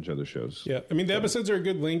and a whole bunch of other shows. Yeah, I mean the episodes are a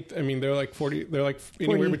good length. I mean they're like 40. They're like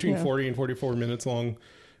anywhere between 40 and 44 minutes long.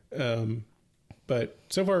 But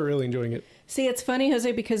so far, really enjoying it. See, it's funny,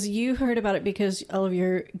 Jose, because you heard about it because all of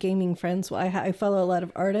your gaming friends. Well, I follow a lot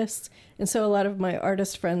of artists, and so a lot of my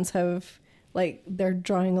artist friends have like they're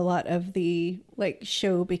drawing a lot of the like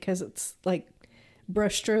show because it's like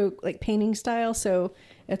brushstroke like painting style. So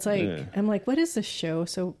it's like I'm like, what is this show?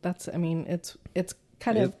 So that's it's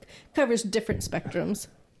kind of covers different spectrums.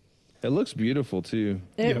 It looks beautiful too.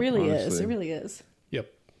 It really is. honestly. It really is.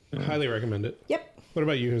 Yep, highly recommend it. Yep. What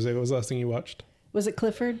about you, Jose? What was the last thing you watched? Was it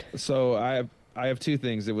Clifford? So I have 2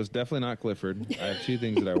 things. It was definitely not Clifford. I have 2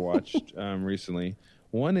 things that I watched recently.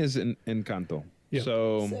 One is Encanto. Yeah.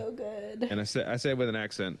 So good. And I say it with an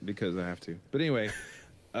accent because I have to. But anyway,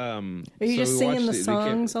 Are you just singing the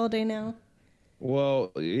songs all day now?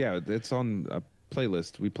 Well, yeah, it's on a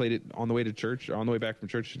playlist. We played it on the way to church, on the way back from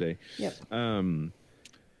church today. Yep.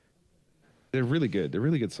 They're really good. They're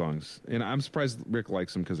really good songs, and I'm surprised Rick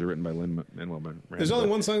likes them because they're written by Lin-Manuel Miranda. There's only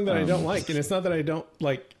one song that I don't like, and it's not that I don't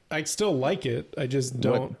like. I still like it. I just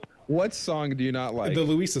don't. What song do you not like? The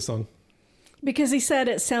Luisa song. Because he said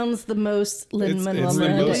it sounds the most Lin-Manuel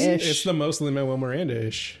Miranda-ish. It's the most Lin-Manuel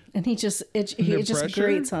Miranda-ish. And he just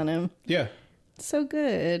grates on him. Yeah. So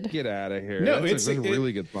good. Get out of here. No, that's a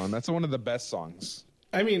really good song. That's one of the best songs.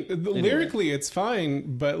 I mean, lyrically it's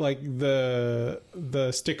fine, but like the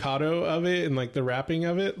staccato of it and like the rapping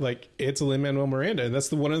of it, like it's Lin-Manuel Miranda, and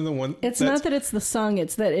that's one of the one. It's not that it's the song;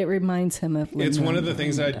 it's that it reminds him of. It's one of the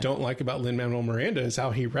things that I don't like about Lin-Manuel Miranda is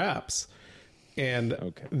how he raps,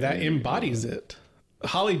 and that embodies it.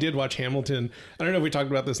 Holly did watch Hamilton. I don't know if we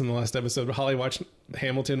talked about this in the last episode, but Holly watched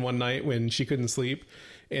Hamilton one night when she couldn't sleep,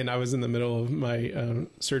 and I was in the middle of my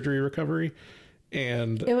surgery recovery.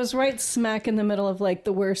 And it was right smack in the middle of like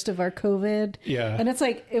the worst of our COVID. Yeah. And it's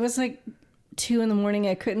like, it was like 2 a.m.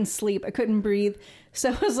 I couldn't sleep. I couldn't breathe. So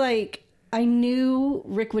I was like, I knew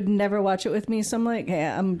Rick would never watch it with me. So I'm like, hey,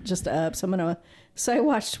 I'm just up. So I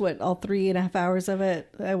watched all 3.5 hours of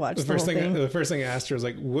it. I watched the whole thing. The first thing I asked her was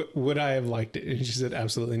like, would I have liked it? And she said,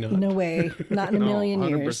 absolutely not. No way. Not in a million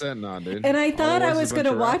years. 100% not, dude. And I thought I was going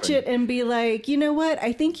to watch it and be like, you know what?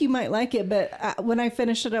 I think you might like it. But when I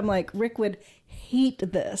finished it, I'm like, Rick would hate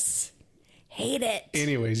this. Hate it.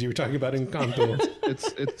 Anyways, you were talking about Encanto.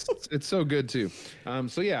 it's so good too. I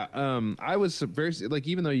was very, like,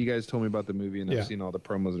 even though you guys told me about the movie and I've seen all the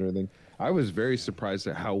promos and everything, I was very surprised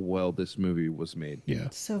at how well this movie was made. Yeah.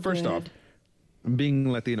 So First good. off,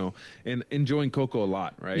 being Latino and enjoying Coco a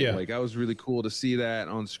lot, right? Yeah. Like, that was really cool to see that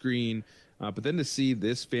on screen. But then to see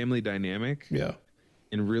this family dynamic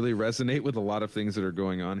and really resonate with a lot of things that are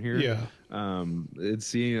going on here. Yeah. And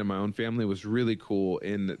seeing it in my own family was really cool.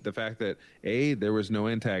 And the fact that there was no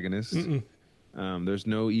antagonist. There's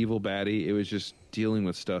no evil baddie. It was just dealing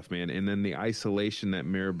with stuff, man. And then the isolation that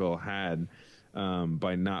Mirabel had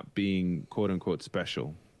by not being quote unquote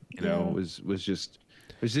special, was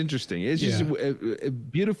interesting. It's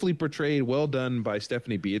just beautifully portrayed, well done by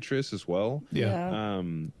Stephanie Beatrice as well. Yeah.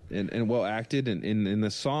 And well acted. And in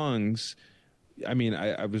the songs, I mean,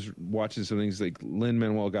 I was watching some things like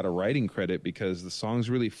Lin-Manuel got a writing credit because the songs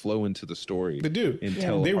really flow into the story. They do. And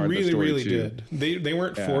tell They part of the really, story really too. did. They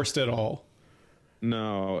weren't forced at all.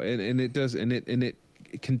 No, and it does, and it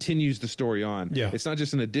continues the story on. Yeah. It's not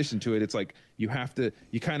just an addition to it. It's like you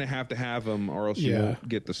kind of have to have them, or else you won't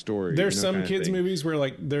get the story. There's some kids movies where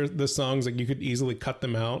like the songs, like you could easily cut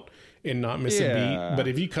them out and not miss a beat. But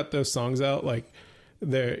if you cut those songs out, like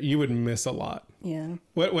you would miss a lot. Yeah.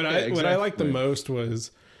 What I liked the most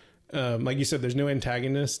was, like you said, there's no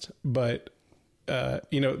antagonist, but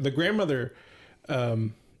the grandmother,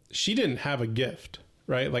 she didn't have a gift,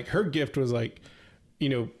 right? Like her gift was like,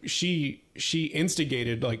 she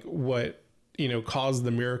instigated like what caused the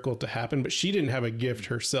miracle to happen, but she didn't have a gift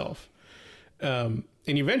herself. And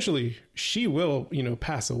eventually she will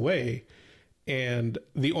pass away, and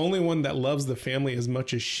the only one that loves the family as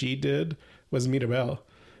much as she did was Mirabel.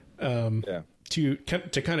 To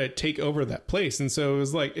kind of take over that place. And so it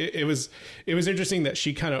was like it was interesting that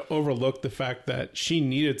she kind of overlooked the fact that she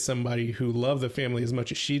needed somebody who loved the family as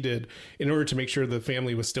much as she did in order to make sure the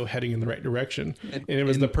family was still heading in the right direction. And it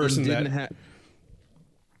was the person that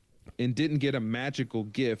didn't get a magical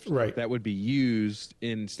gift that would be used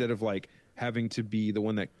instead of like having to be the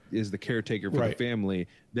one that is the caretaker for the family.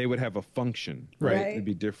 They would have a function. It'd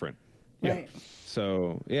be different. Right.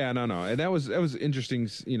 So and that was interesting,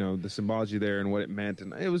 the symbology there and what it meant,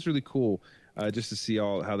 and it was really cool just to see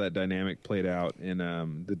how that dynamic played out in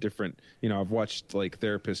the different. I've watched like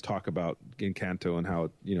therapists talk about Encanto and how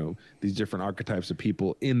these different archetypes of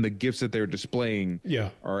people in the gifts that they're displaying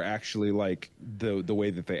are actually like the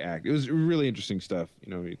way that they act. It was really interesting stuff.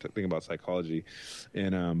 You think about psychology,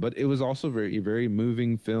 and but it was also very very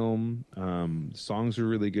moving film. Songs are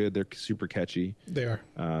really good. They're super catchy. They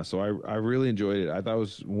are. So I really enjoyed it. I thought it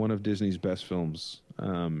was one of Disney's best films.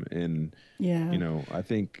 And I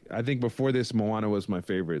think before this, Moana was my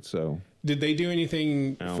favorite. So did they do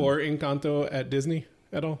anything for Encanto at Disney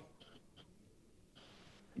at all?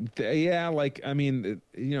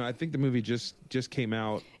 I think the movie just came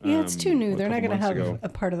out. Yeah, it's too new. They're not going to have a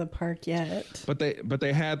part of the park yet. But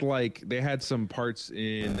they had some parts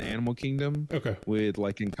in Animal Kingdom. Okay. With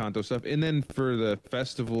like Encanto stuff, and then for the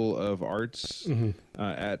Festival of Arts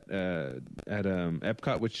at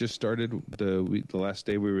Epcot, which just started the last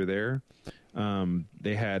day we were there.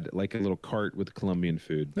 They had like a little cart with Colombian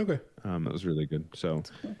food. Okay. That was really good. So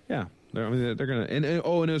yeah, they're gonna and it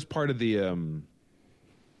was part of the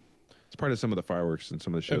it's part of some of the fireworks and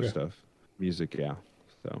some of the show stuff, music. Yeah.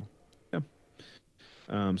 So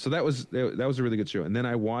yeah. So that was a really good show. And then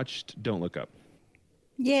I watched Don't Look Up.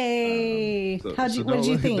 Yay! What did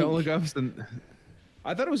you think? Don't Look Up.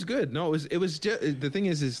 I thought it was good. No, it was just, the thing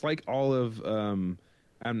is, it's like all of Adam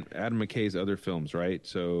McKay's other films, right?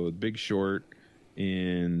 So Big Short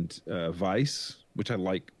and Vice, which I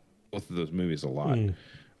like both of those movies a lot.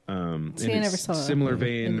 See, I never saw similar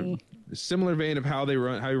vein of how he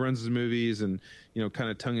runs his movies, and kind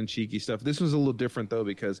of tongue in cheeky stuff. This was a little different though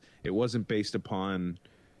because it wasn't based upon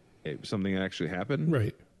something that actually happened,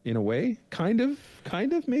 right? In a way, kind of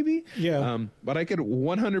maybe, yeah. But I could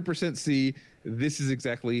 100% see this is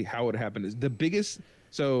exactly how it happened. Is the biggest.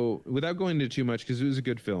 So without going into too much, because it was a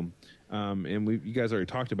good film, and you guys already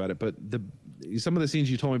talked about it, but some of the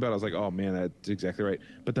scenes you told me about, I was like, oh man, that's exactly right.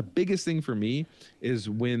 But the biggest thing for me is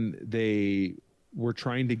when they were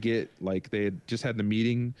trying to get, like, they had just had the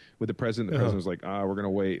meeting with the president. The president was like, we're going to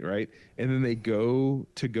wait. Right. And then they go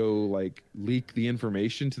like leak the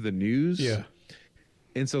information to the news. Yeah.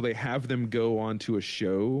 And so they have them go on to a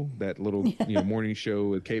show, that little morning show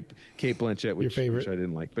with Kate Blanchett, which I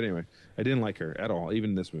didn't like. But anyway, I didn't like her at all, even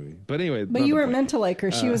in this movie. But anyway, but you weren't meant to like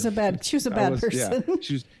her. She was a bad person. Yeah,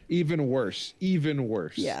 she was even worse.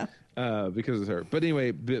 Yeah. Because of her. But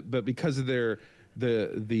anyway, but because of the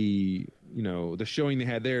showing they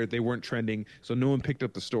had there, they weren't trending, so no one picked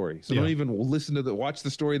up the story. So don't even watch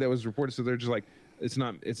the story that was reported. So they're just like, it's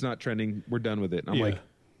not trending. We're done with it. And I'm like,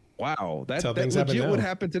 wow, that legit would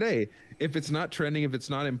happen today. If it's not trending, if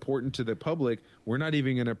it's not important to the public, we're not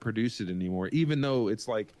even going to produce it anymore, even though it's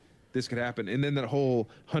like this could happen. And then that whole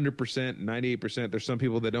 100%, 98%, there's some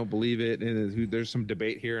people that don't believe it, and there's some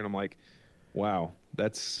debate here, and I'm like, wow,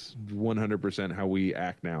 that's 100% how we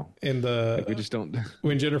act now. And we just don't.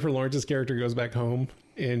 When Jennifer Lawrence's character goes back home,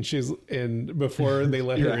 and before they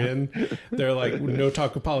let her in, they're like, no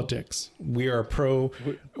talk of politics. We are pro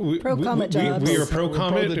Comet jobs. We are pro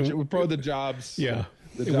Comet. We're pro the jobs. Yeah.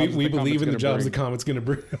 We believe in the jobs the Comet's going to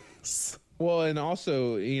bring us. Well, and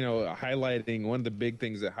also, highlighting, one of the big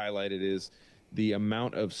things that highlighted is the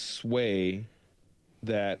amount of sway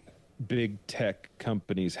that big tech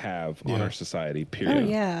companies have on our society, period. Oh,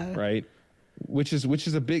 yeah. Right? Which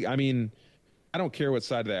is a big, I mean, I don't care what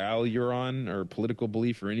side of the aisle you're on or political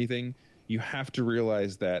belief or anything. You have to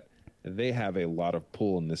realize that they have a lot of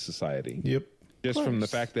pull in this society. Yep. Just from the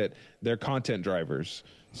fact that they're content drivers.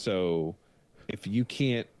 So if you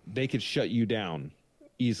can't, they could shut you down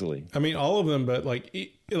easily. I mean, all of them, but like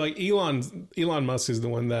Elon Musk is the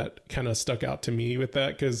one that kind of stuck out to me with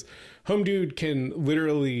that, because Home Dude can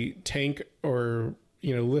literally tank or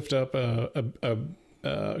lift up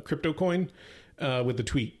a crypto coin with a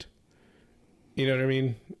tweet. You know what I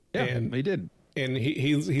mean? Yeah, and he did. And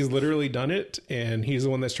he's literally done it, and he's the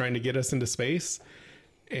one that's trying to get us into space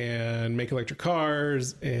and make electric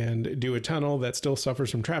cars and do a tunnel that still suffers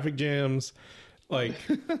from traffic jams. Like,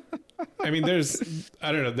 I mean, there's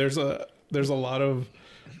a lot of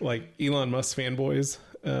like Elon Musk fanboys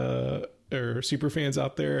or super fans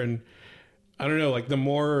out there, and I don't know, like the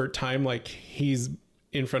more time like he's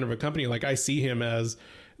in front of a company, like I see him as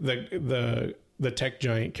the tech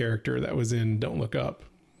giant character that was in Don't Look Up.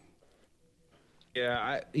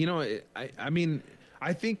 Yeah, I mean,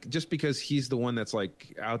 I think just because he's the one that's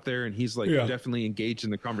like out there and he's like definitely engaged in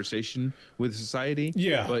the conversation with society.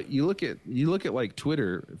 Yeah. But you look at like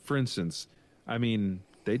Twitter, for instance. I mean,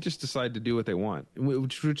 they just decide to do what they want,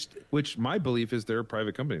 which my belief is they're a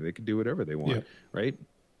private company. They can do whatever they want, right?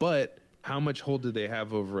 But how much hold do they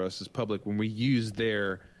have over us as public when we use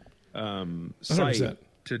their site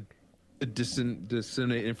to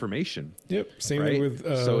disseminate information? Yep. Same thing with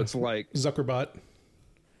so it's like Zuckerbot.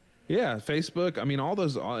 Yeah, Facebook. I mean, all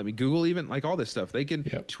those. I mean, Google, even like all this stuff. They can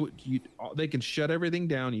they can shut everything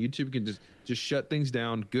down. YouTube can just shut things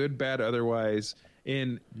down, good, bad, otherwise.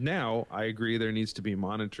 And now I agree there needs to be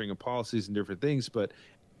monitoring of policies and different things, but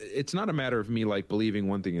it's not a matter of me like believing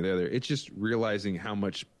one thing or the other. It's just realizing how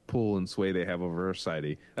much pull and sway they have over our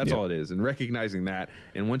society. That's all it is, and recognizing that.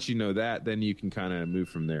 And once you know that, then you can kind of move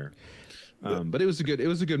from there. But it was a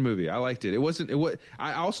good movie. I liked it.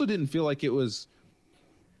 I also didn't feel like it was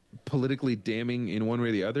politically damning in one way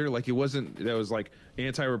or the other. Like it wasn't that was like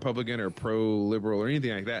anti-Republican or pro-liberal or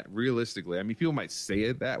anything like that. Realistically, I mean, people might say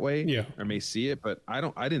it that way, or may see it, but I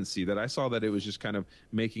didn't see that. I saw that it was just kind of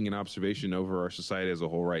making an observation over our society as a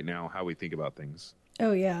whole right now, how we think about things.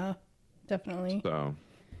 Oh yeah, definitely. So,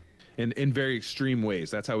 in very extreme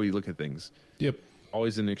ways, that's how we look at things. Yep,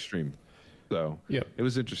 always in extreme. So it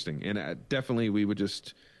was interesting, and definitely we would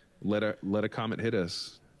just let a comet hit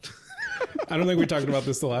us. I don't think we talked about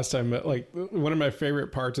this the last time, but like one of my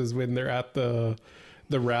favorite parts is when they're at the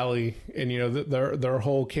rally, and their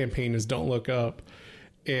whole campaign is "Don't Look Up,"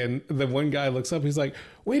 and the one guy looks up, he's like,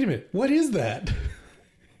 "Wait a minute, what is that?"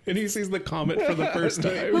 And he sees the comet for the first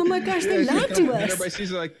time. Oh my gosh, they lied to us! Everybody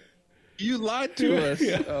sees it like, "You lied to us!"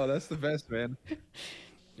 Yeah. Oh, that's the best, man.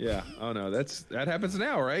 Yeah. Oh no, that happens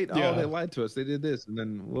now, right? Yeah. Oh, they lied to us. They did this, and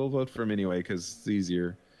then we'll vote for him anyway because it's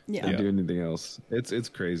easier. Than do anything else. It's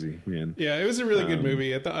crazy, man. Yeah, it was a really good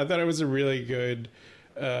movie. I thought it was a really good,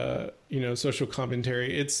 social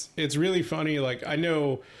commentary. It's really funny. Like I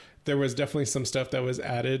know there was definitely some stuff that was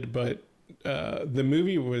added, but the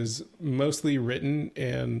movie was mostly written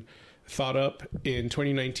and thought up in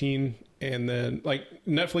 2019, and then like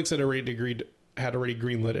Netflix had already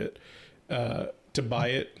greenlit it to buy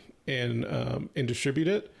it and distribute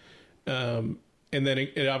it, and then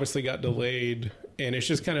it obviously got delayed. And it's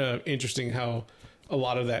just kind of interesting how a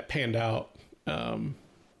lot of that panned out to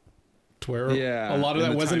where a lot of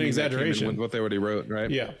that wasn't an exaggeration. With what they already wrote, right?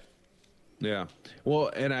 Yeah. Yeah.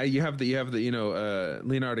 Well, and you have the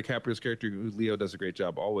Leonardo DiCaprio's character, who Leo does a great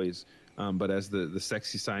job always. But as the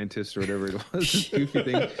sexy scientist or whatever it was, this goofy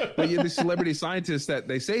thing. But the celebrity scientists that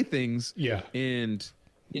they say things. Yeah. And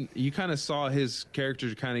you kind of saw his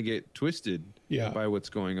character kind of get twisted by what's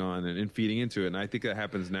going on and feeding into it. And I think that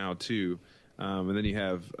happens now too. And then you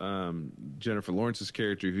have Jennifer Lawrence's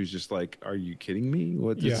character, who's just like, "Are you kidding me?"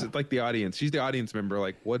 It's like the audience. She's the audience member.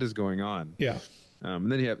 Like, what is going on? Yeah.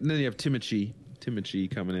 And then you have Timothy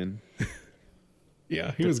coming in.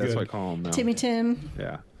 Yeah, he was good. That's what I call him now. Timmy Tim.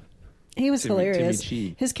 Yeah. He was hilarious.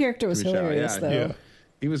 Timmy His character was hilarious, though. Yeah.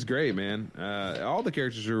 He was great, man. All the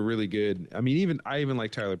characters were really good. I mean, I even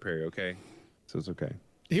like Tyler Perry. Okay, so it's okay.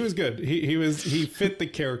 He was good. He fit the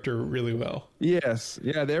character really well. Yes,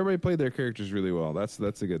 yeah. Everybody played their characters really well. That's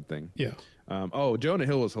a good thing. Yeah. Jonah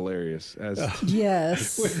Hill was hilarious as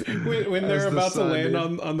yes. when they're about to land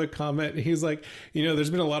on the comment, he's like, there's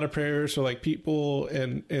been a lot of prayers for like people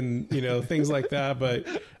and things like that, but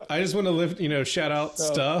I just want to lift, shout out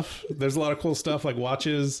stuff. There's a lot of cool stuff like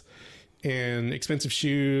watches and expensive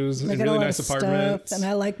shoes and really nice apartments. And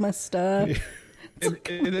I like my stuff. and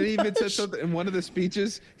then he even said something in one of the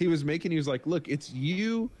speeches he was making. He was like, "Look, it's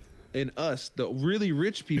you and us, the really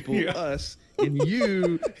rich people, us and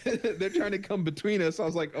you. They're trying to come between us." I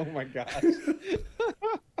was like, "Oh my gosh."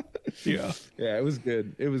 Yeah, it was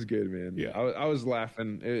good. It was good, man. Yeah, I was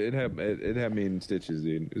laughing. It had me in stitches,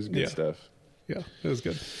 dude. It was good stuff. Yeah, it was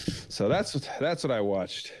good. So that's what I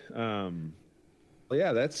watched. But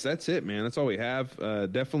yeah, that's it, man. That's all we have.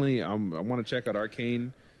 Definitely, I want to check out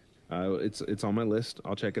Arcane. It's on my list.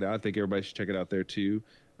 I'll check it out. I think everybody should check it out there too.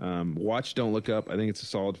 Watch Don't Look Up. I think it's a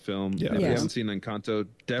solid film. Yeah. If you haven't seen Encanto,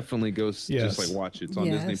 definitely go just like watch it. It's on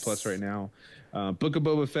Disney Plus right now. Book of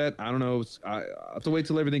Boba Fett. I don't know. I have to wait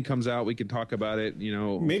till everything comes out. We can talk about it.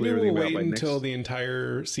 Maybe we'll wait until the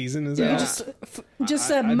entire season is out. Just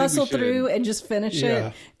muscle through and just finish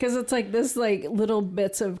it, because it's like this little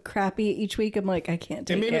bits of crappy each week. I'm like, I can't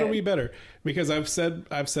take it. And maybe it'll be better, because I've said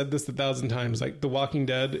this 1,000 times. Like The Walking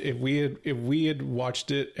Dead, if we had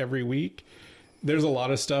watched it every week, there's a lot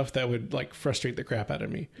of stuff that would like frustrate the crap out of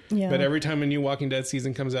me. Yeah. But every time a new Walking Dead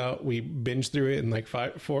season comes out, we binge through it in like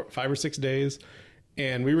 5 or 6 days,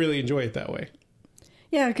 and we really enjoy it that way.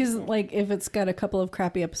 Yeah, because like if it's got a couple of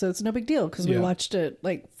crappy episodes, no big deal, because we watched it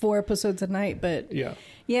like 4 episodes a night. But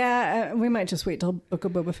we might just wait till Book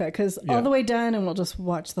of Boba Fett, because all the way done, and we'll just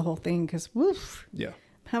watch the whole thing. Because woof, I'm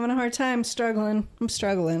having a hard time struggling. I'm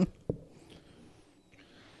struggling.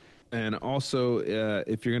 And also,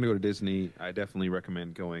 if you're going to go to Disney, I definitely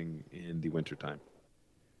recommend going in the wintertime.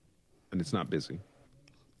 And it's not busy.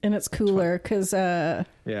 And it's cooler because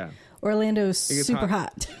Orlando's super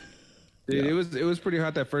hot. It was pretty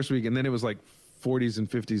hot that first week, and then it was like 40s and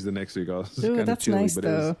 50s the next week. Ooh, that's chilly, nice,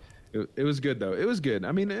 though. It was good, though. It was good.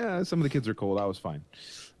 I mean, some of the kids are cold. I was fine.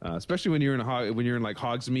 Especially when you're in like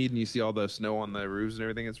Hogsmeade and you see all the snow on the roofs and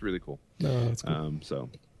everything. It's really cool. No, that's cool. So,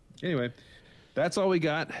 anyway. That's all we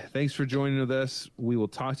got. Thanks for joining with us. We will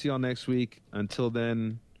talk to y'all next week. Until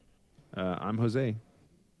then, I'm Jose.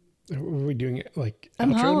 Are we doing it like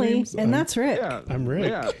I'm Holly, names? And that's Rick. Yeah, I'm Rick.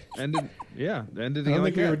 Yeah, ended. I don't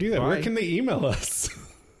think we ever do that. Bye. Where can they email us?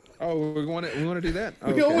 Oh, we want to do that.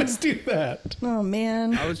 Oh, we always do that. Oh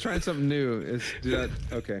man! I was trying something new.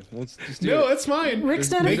 Okay, let's just do it. No, it's fine. Rick's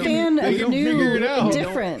not a fan of new and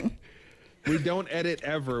different. We don't edit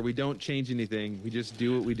ever. We don't change anything. We just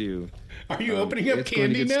do what we do. Are you opening up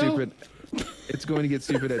candy now? It's going to get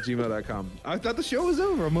stupid at gmail.com. I thought the show was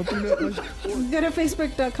over. I'm opening up. Go to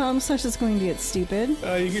facebook.com/it's going to get stupid.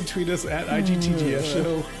 You can tweet us at IGTGF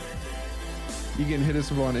show. You can hit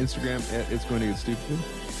us up on Instagram at It's Going to Get Stupid.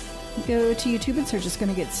 Go to YouTube and search It's Going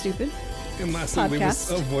to Get Stupid. And lastly, leave us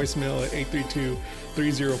a voicemail at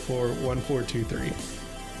 832-304-1423.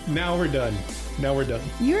 Now we're done.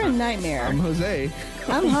 You're a nightmare. I'm Jose.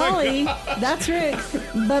 I'm Holly. That's Rick.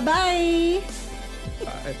 Bye-bye.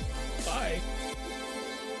 Bye.